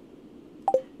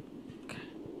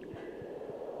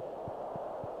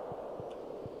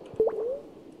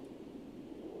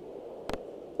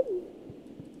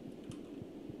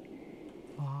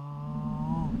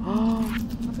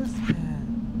 What is that?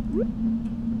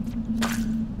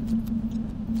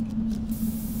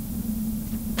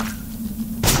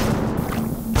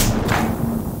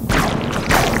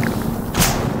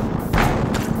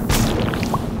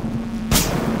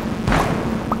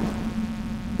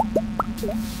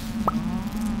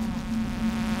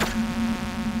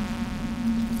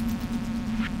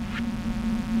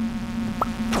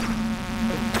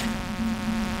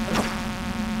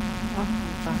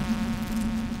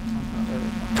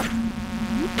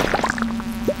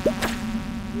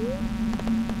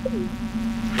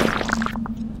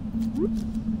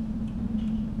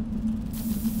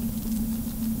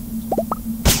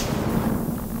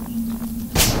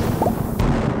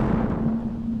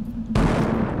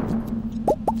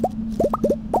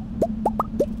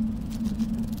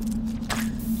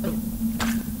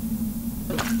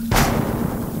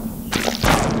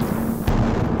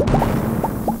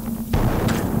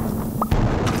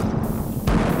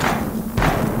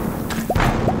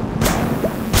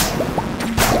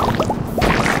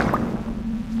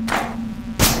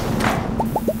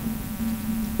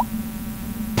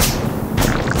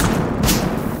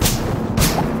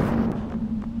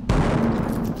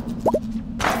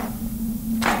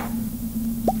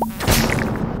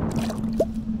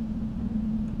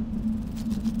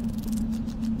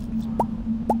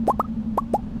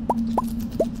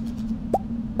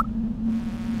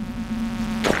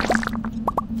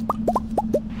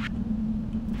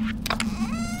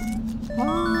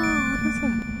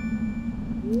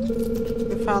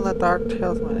 Found the dark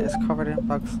talisman is covered in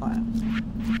bug slime.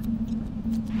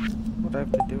 What do I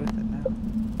have to do with it now?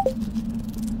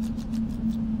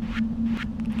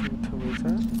 Give it to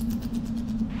Lisa.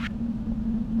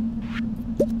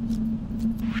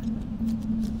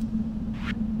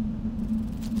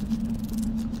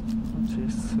 Oh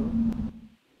jeez, so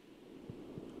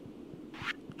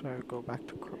do I go back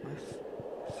to Corvus?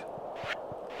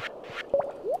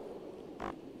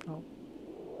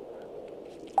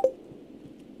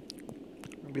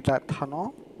 Maybe that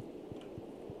tunnel?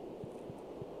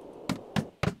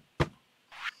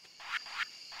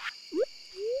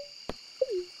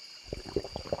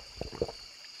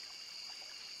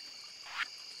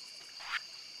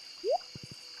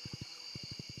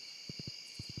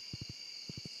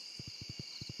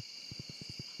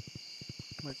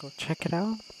 Can we go check it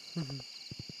out?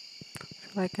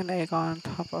 Like an egg on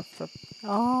top of the...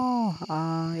 Oh,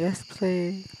 yes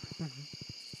please.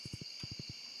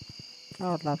 I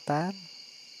would love that.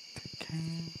 Okay.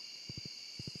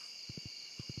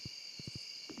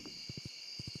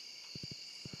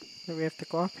 Do we have to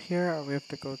go up here or we have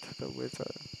to go to the wizard?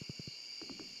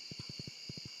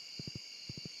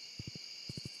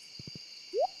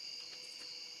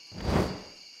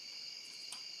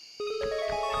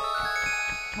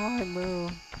 Oh, I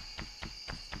moved.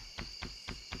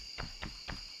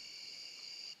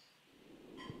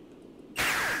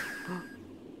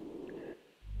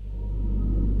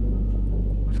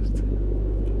 What is this?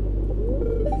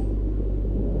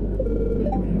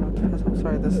 I'm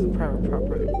sorry, this is private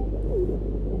property.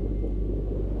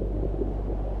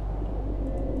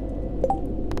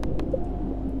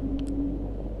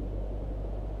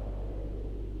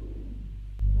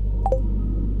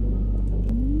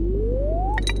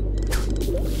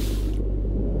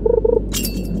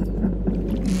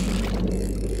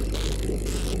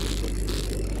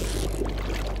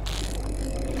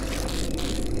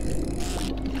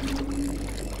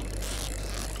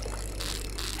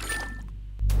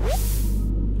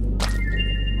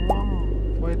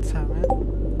 Oh, void salmon.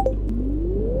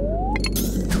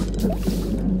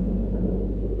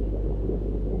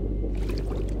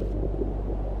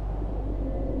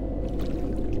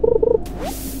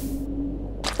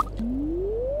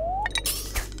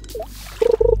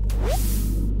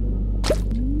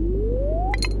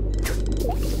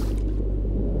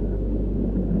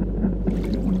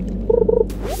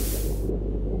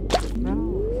 No,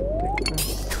 something good.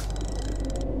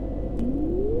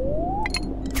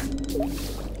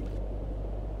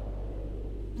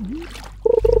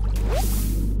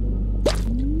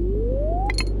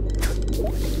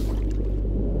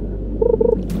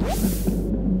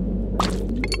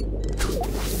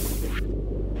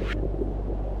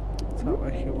 Is that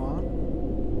what you want?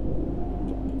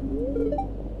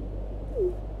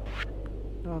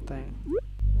 No thing.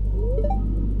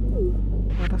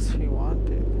 What does he want,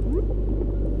 dude?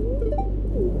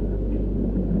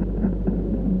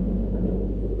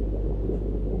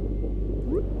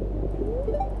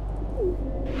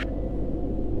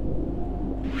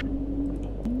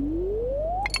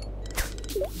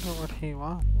 Know what he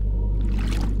wants.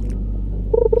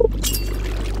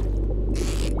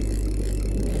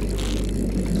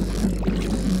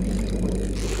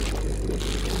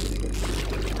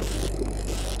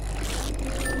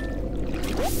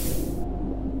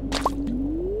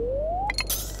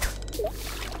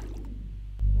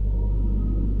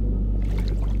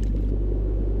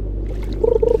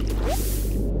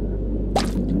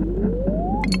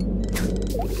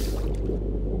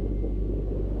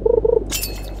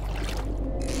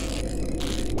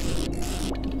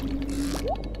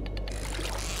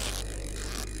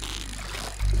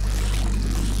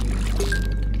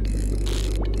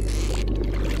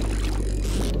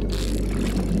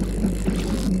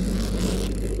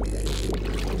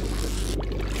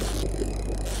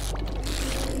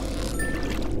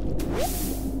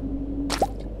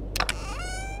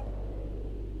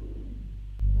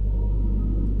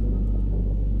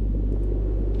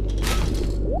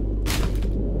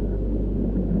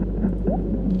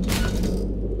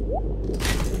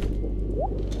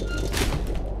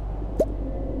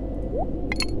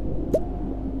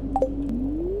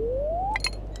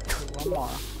 One more.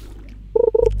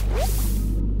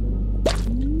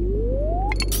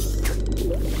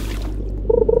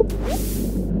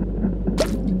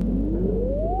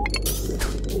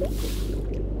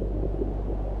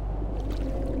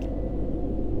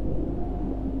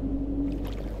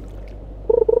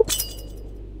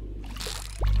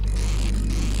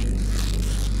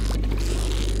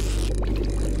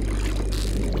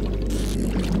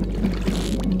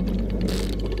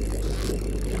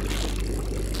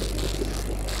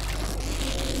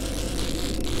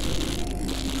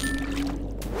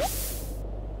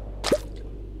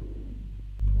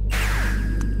 I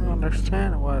don't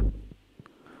understand what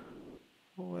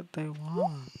they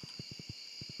want.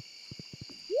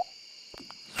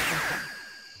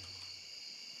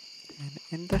 And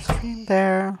in the stream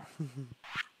there.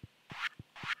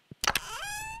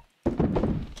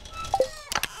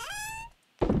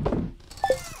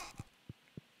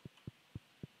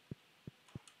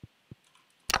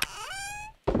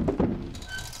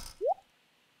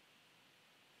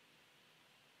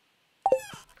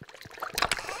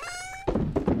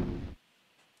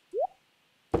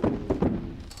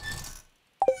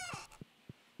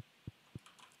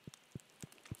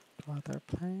 while they're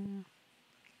playing.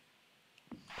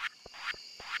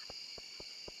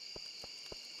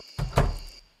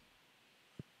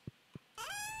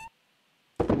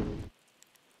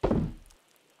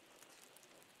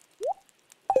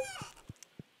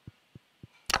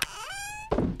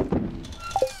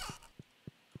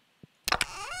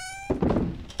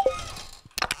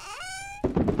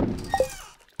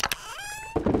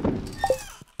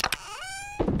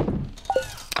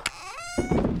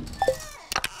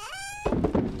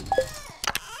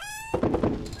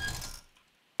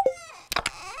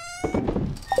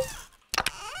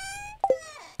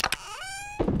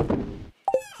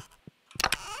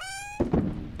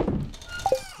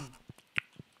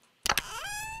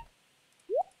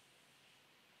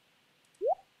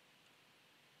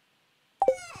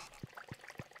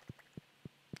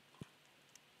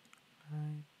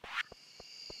 Right.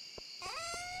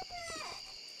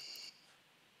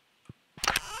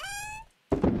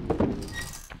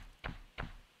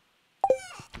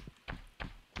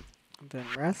 And then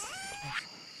rest.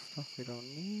 Stuff we don't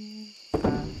need.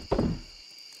 That.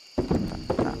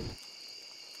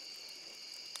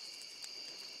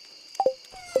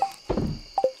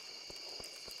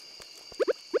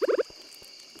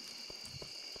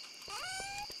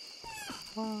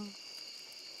 Well,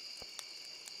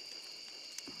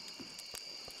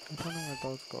 I don't know where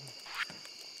those go.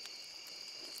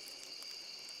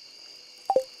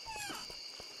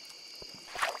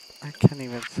 I can't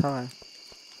even sell it.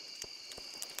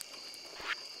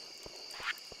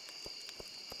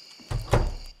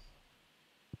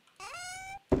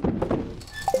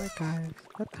 Alright guys,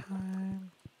 good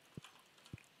time.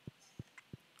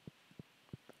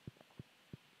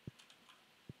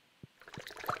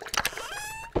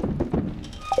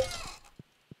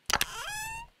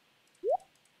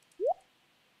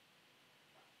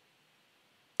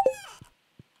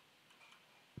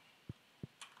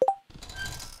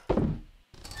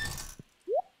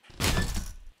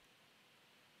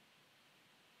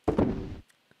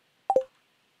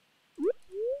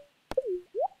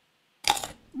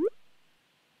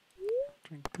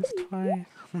 Drink this twice.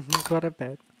 Go to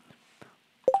bed.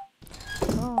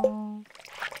 Oh,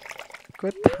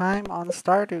 good time on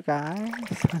Stardew,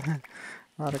 guys. A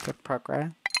lot of good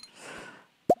progress.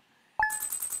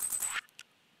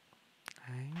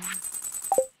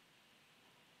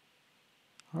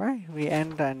 Alright, we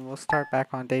end and we'll start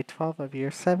back on day 12 of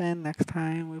year 7 next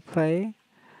time we play.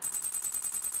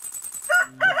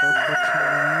 We'll go for 2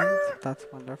 million, so that's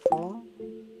wonderful.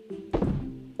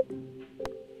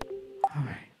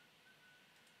 Alright.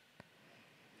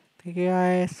 Thank you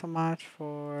guys so much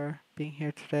for being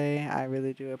here today. I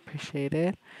really do appreciate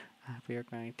it. We are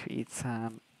going to eat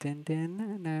some din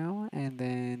din now and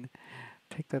then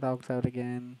take the dogs out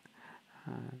again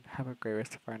and have a great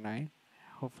rest of our night.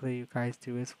 Hopefully you guys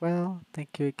do as well.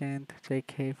 Thank you again to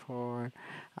JK for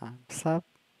sub,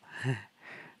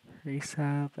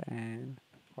 resub, and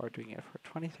for doing it for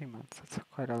 23 months. That's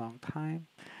quite a long time.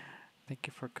 Thank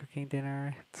you for cooking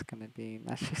dinner. It's gonna be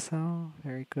meshiso,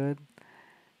 very good.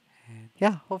 And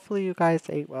yeah, hopefully you guys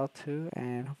ate well too,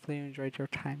 and hopefully you enjoyed your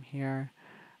time here.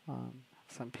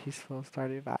 Some peaceful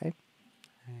Stardew vibe.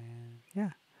 And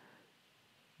yeah,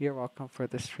 you're welcome for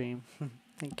the stream.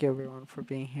 Thank you everyone for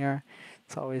being here.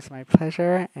 It's always my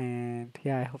pleasure. And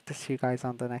yeah, I hope to see you guys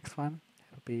on the next one.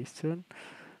 It'll be soon.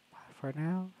 Bye for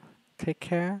now. Take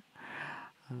care.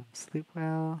 Sleep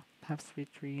well. Have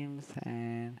sweet dreams.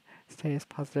 And stay as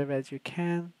positive as you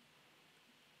can.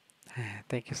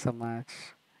 Thank you so much.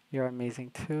 You're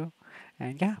amazing too.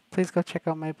 And yeah, please go check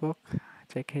out my book.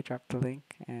 JK dropped the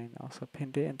link and also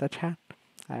pinned it in the chat.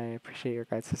 I appreciate your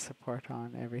guys' support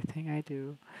on everything I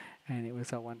do, and it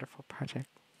was a wonderful project.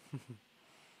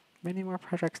 Many more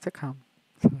projects to come,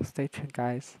 so stay tuned,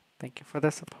 guys. Thank you for the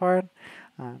support.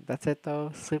 That's it,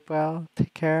 though. Sleep well,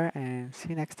 take care, and see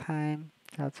you next time.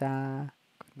 Ciao, ciao.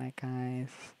 Good night, guys.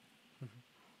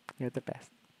 You're the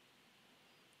best.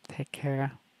 Take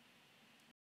care.